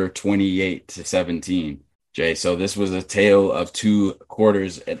that quarter 28-17. Jay, so this was a tale of two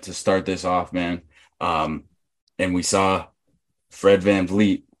quarters to start this off, man. And we saw Fred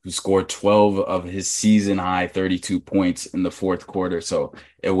VanVleet, who scored 12 of his season high 32 points in the fourth quarter. So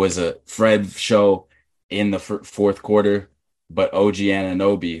it was a Fred show in the fourth quarter, but OG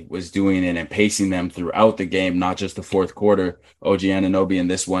Anunoby was doing it and pacing them throughout the game, not just the fourth quarter. OG Anunoby in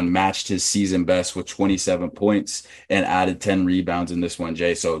this one matched his season best with 27 points and added 10 rebounds in this one,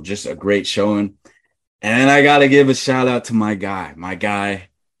 Jay. So just a great showing. And I got to give a shout out to my guy,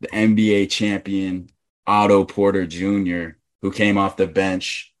 the NBA champion, Otto Porter Jr., who came off the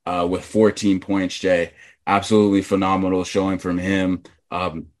bench with 14 points, Jay. Absolutely phenomenal showing from him.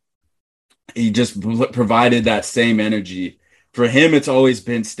 He just provided that same energy. For him, it's always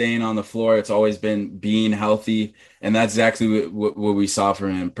been staying on the floor. It's always been being healthy. And that's exactly what we saw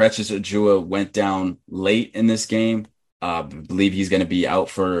from him. Precious Achiuwa went down late in this game. I believe he's going to be out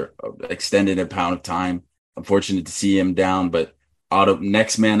for an extended amount of time. Unfortunate to see him down, but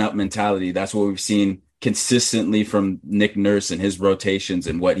next man up mentality. That's what we've seen consistently from Nick Nurse and his rotations,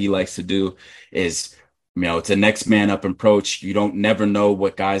 and what he likes to do is, it's a next man up approach. You don't never know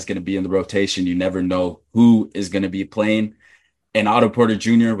what guy's going to be in the rotation. You never know who is going to be playing. And Otto Porter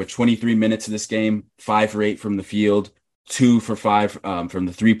Jr. with 23 minutes of this game, 5 for 8 from the field, 2 for 5 from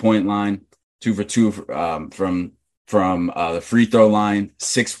the 3-point line, 2 for 2 from the free throw line,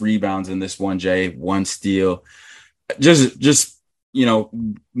 6 rebounds in this one, Jay, 1 steal. Just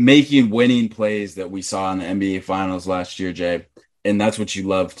making winning plays that we saw in the NBA Finals last year, Jay. And that's what you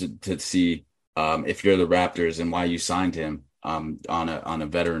love to see if you're the Raptors, and why you signed him on a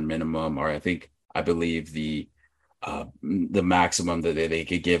veteran minimum, or I believe the maximum that they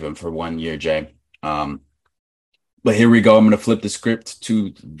could give him for 1 year, Jay. But here we go. I'm going to flip the script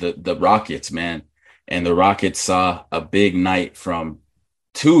to the Rockets, man. And the Rockets saw a big night from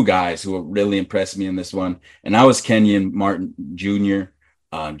two guys who really impressed me in this one. And that was Kenyon Martin Jr.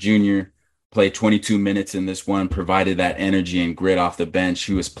 Jr. played 22 minutes in this one, provided that energy and grit off the bench.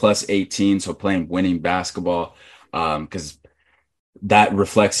 He was plus 18, so playing winning basketball, because that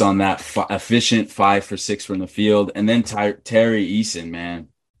reflects on that efficient 5 for 6 from the field. And then Terry Eason, man,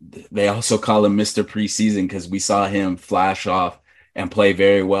 they also call him Mr. Preseason because we saw him flash off and play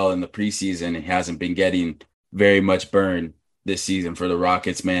very well in the preseason. He hasn't been getting very much burn this season for the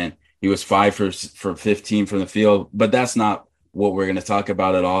Rockets, man. He was 5 for 15 from the field, but that's not what we're going to talk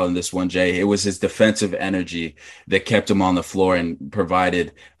about at all in this one, Jay. It was his defensive energy that kept him on the floor and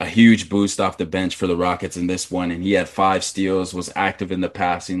provided a huge boost off the bench for the Rockets in this one. And he had 5 steals, was active in the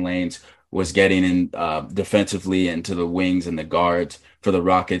passing lanes, was getting in defensively into the wings and the guards for the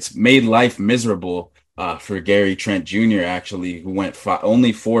Rockets, made life miserable for Gary Trent Jr., actually, who went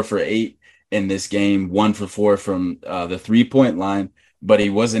only 4 for 8 in this game, 1 for 4 from the 3-point line, but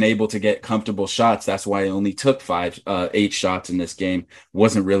he wasn't able to get comfortable shots. That's why he only took 8 shots in this game.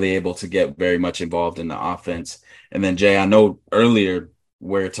 Wasn't really able to get very much involved in the offense. And then, Jay, I know earlier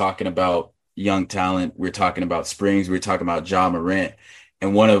we're talking about young talent. We're talking about Springs. We're talking about Ja Morant.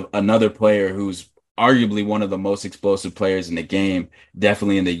 And another player who's arguably one of the most explosive players in the game,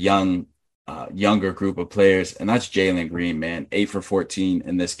 definitely in the younger group of players, and that's Jalen Green, man. 8 for 14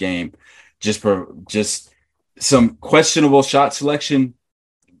 in this game. Just some questionable shot selection,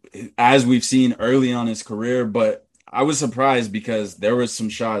 as we've seen early on his career, but I was surprised because there were some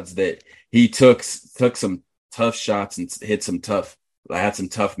shots that he took some tough shots and had some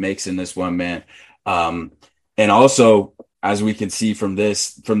tough makes in this one, man. And also, as we can see from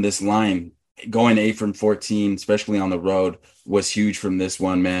this line, going 8 from 14, especially on the road, was huge from this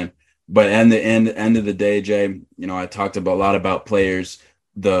one, man. But at the end of the day, Jay, I talked a lot about players,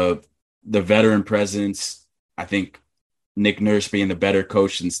 the veteran presence. I think Nick Nurse being the better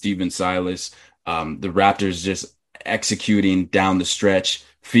coach than Steven Silas. The Raptors just executing down the stretch,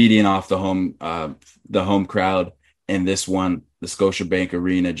 feeding off the home crowd in this one, the Scotiabank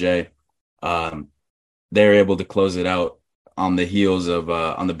Arena, Jay. They're able to close it out on the heels of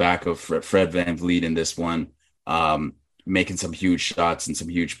on the back of Fred VanVleet in this one, making some huge shots and some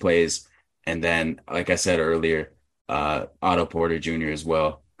huge plays. And then, like I said earlier, Otto Porter Jr. as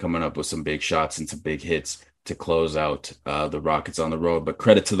well, coming up with some big shots and some big hits to close out the Rockets on the road. But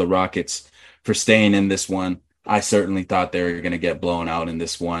credit to the Rockets for staying in this one. I certainly thought they were going to get blown out in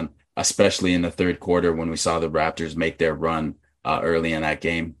this one, especially in the third quarter when we saw the Raptors make their run early in that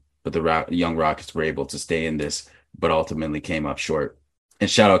game. But the young Rockets were able to stay in this, but ultimately came up short. And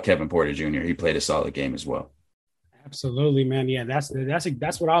shout out Kevin Porter Jr. He played a solid game as well. Absolutely, man. Yeah, that's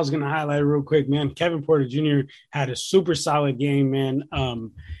what I was going to highlight real quick, man. Kevin Porter Jr. had a super solid game, man.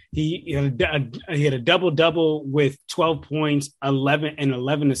 He had a double with 12 points,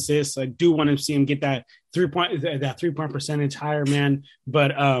 11 assists. I do want to see him get that 3-point percentage higher, man.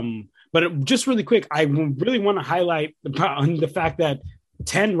 But just really quick, I really want to highlight the fact that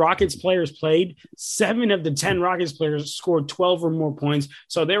 10 Rockets players played. 7 of the 10 Rockets players scored 12 or more points.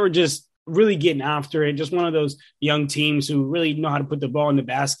 So they were just really getting after it. Just one of those young teams who really know how to put the ball in the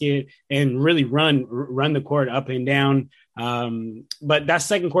basket and really run the court up and down. But that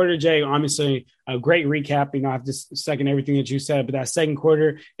second quarter, Jay, honestly, a great recap. You know, I have to second everything that you said, but that second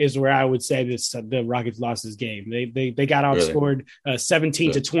quarter is where I would say the Rockets lost this game. They got outscored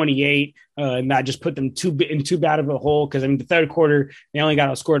 17-28, and that just put them in too bad of a hole. Because I mean, the third quarter they only got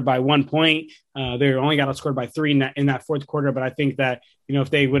outscored by 1 point. They only got outscored by 3 in that fourth quarter. But I think that, you know, if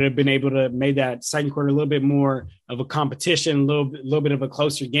they would have been able to make that second quarter a little bit more of a competition, a little bit of a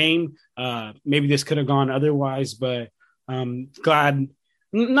closer game, maybe this could have gone otherwise. But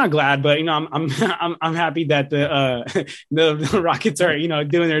not glad, but you know, I'm happy that the Rockets are, you know,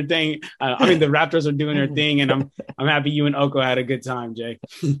 doing their thing. The Raptors are doing their thing, and I'm happy you and Oko had a good time, Jay.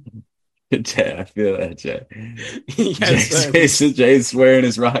 Jay, I feel that, Jay. Yes, Jay's wearing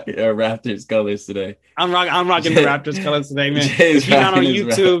his Raptors colors today. I'm rocking the Raptors colors today, man. If you're not on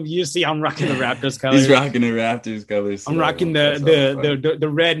YouTube, you see I'm rocking the Raptors colors. He's rocking the Raptors colors. I'm rocking the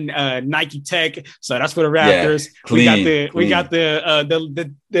red Nike Tech, so that's for the Raptors. Yeah, clean, we got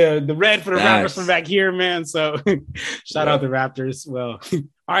the red for the Raptors from back here, man. So shout out the Raptors. Well.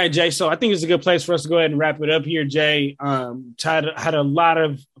 All right, Jay. So I think it's a good place for us to go ahead and wrap it up here, Jay. Talked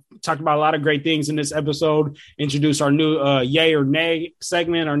about a lot of great things in this episode. Introduced our new yay or nay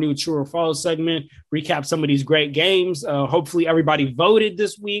segment, our new true or false segment. Recap some of these great games. Hopefully everybody voted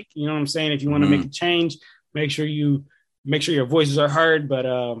this week. You know what I'm saying? If you want to make a change, make sure your voices are heard. But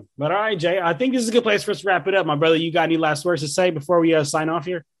all right, Jay. I think this is a good place for us to wrap it up, my brother. You got any last words to say before we sign off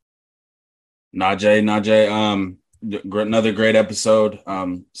here? Nah, Jay. Another great episode.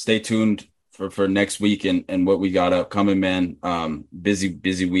 Stay tuned for next week and what we got upcoming, man.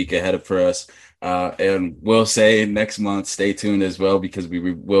 Busy week ahead for us. And we'll say next month, stay tuned as well, because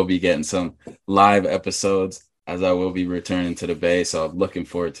we will be getting some live episodes as I will be returning to the Bay. So I'm looking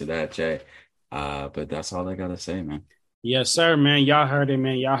forward to that, Jay. But that's all I got to say, man. Yes, sir, man. Y'all heard it,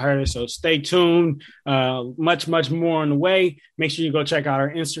 man. Y'all heard it. So stay tuned. Much more on the way. Make sure you go check out our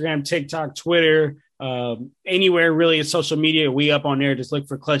Instagram, TikTok, Twitter, anywhere really in social media. We up on there. Just look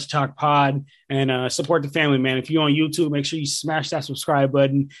for Clutch Talk Pod and support the family, man. If you're on YouTube, make sure you smash that subscribe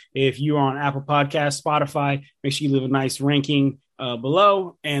button. If you're on Apple Podcasts, Spotify, make sure you leave a nice ranking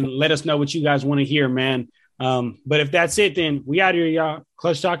below and let us know what you guys want to hear, man. But if that's it, then we out here, y'all.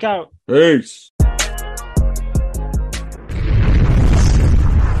 Clutch Talk out. Peace.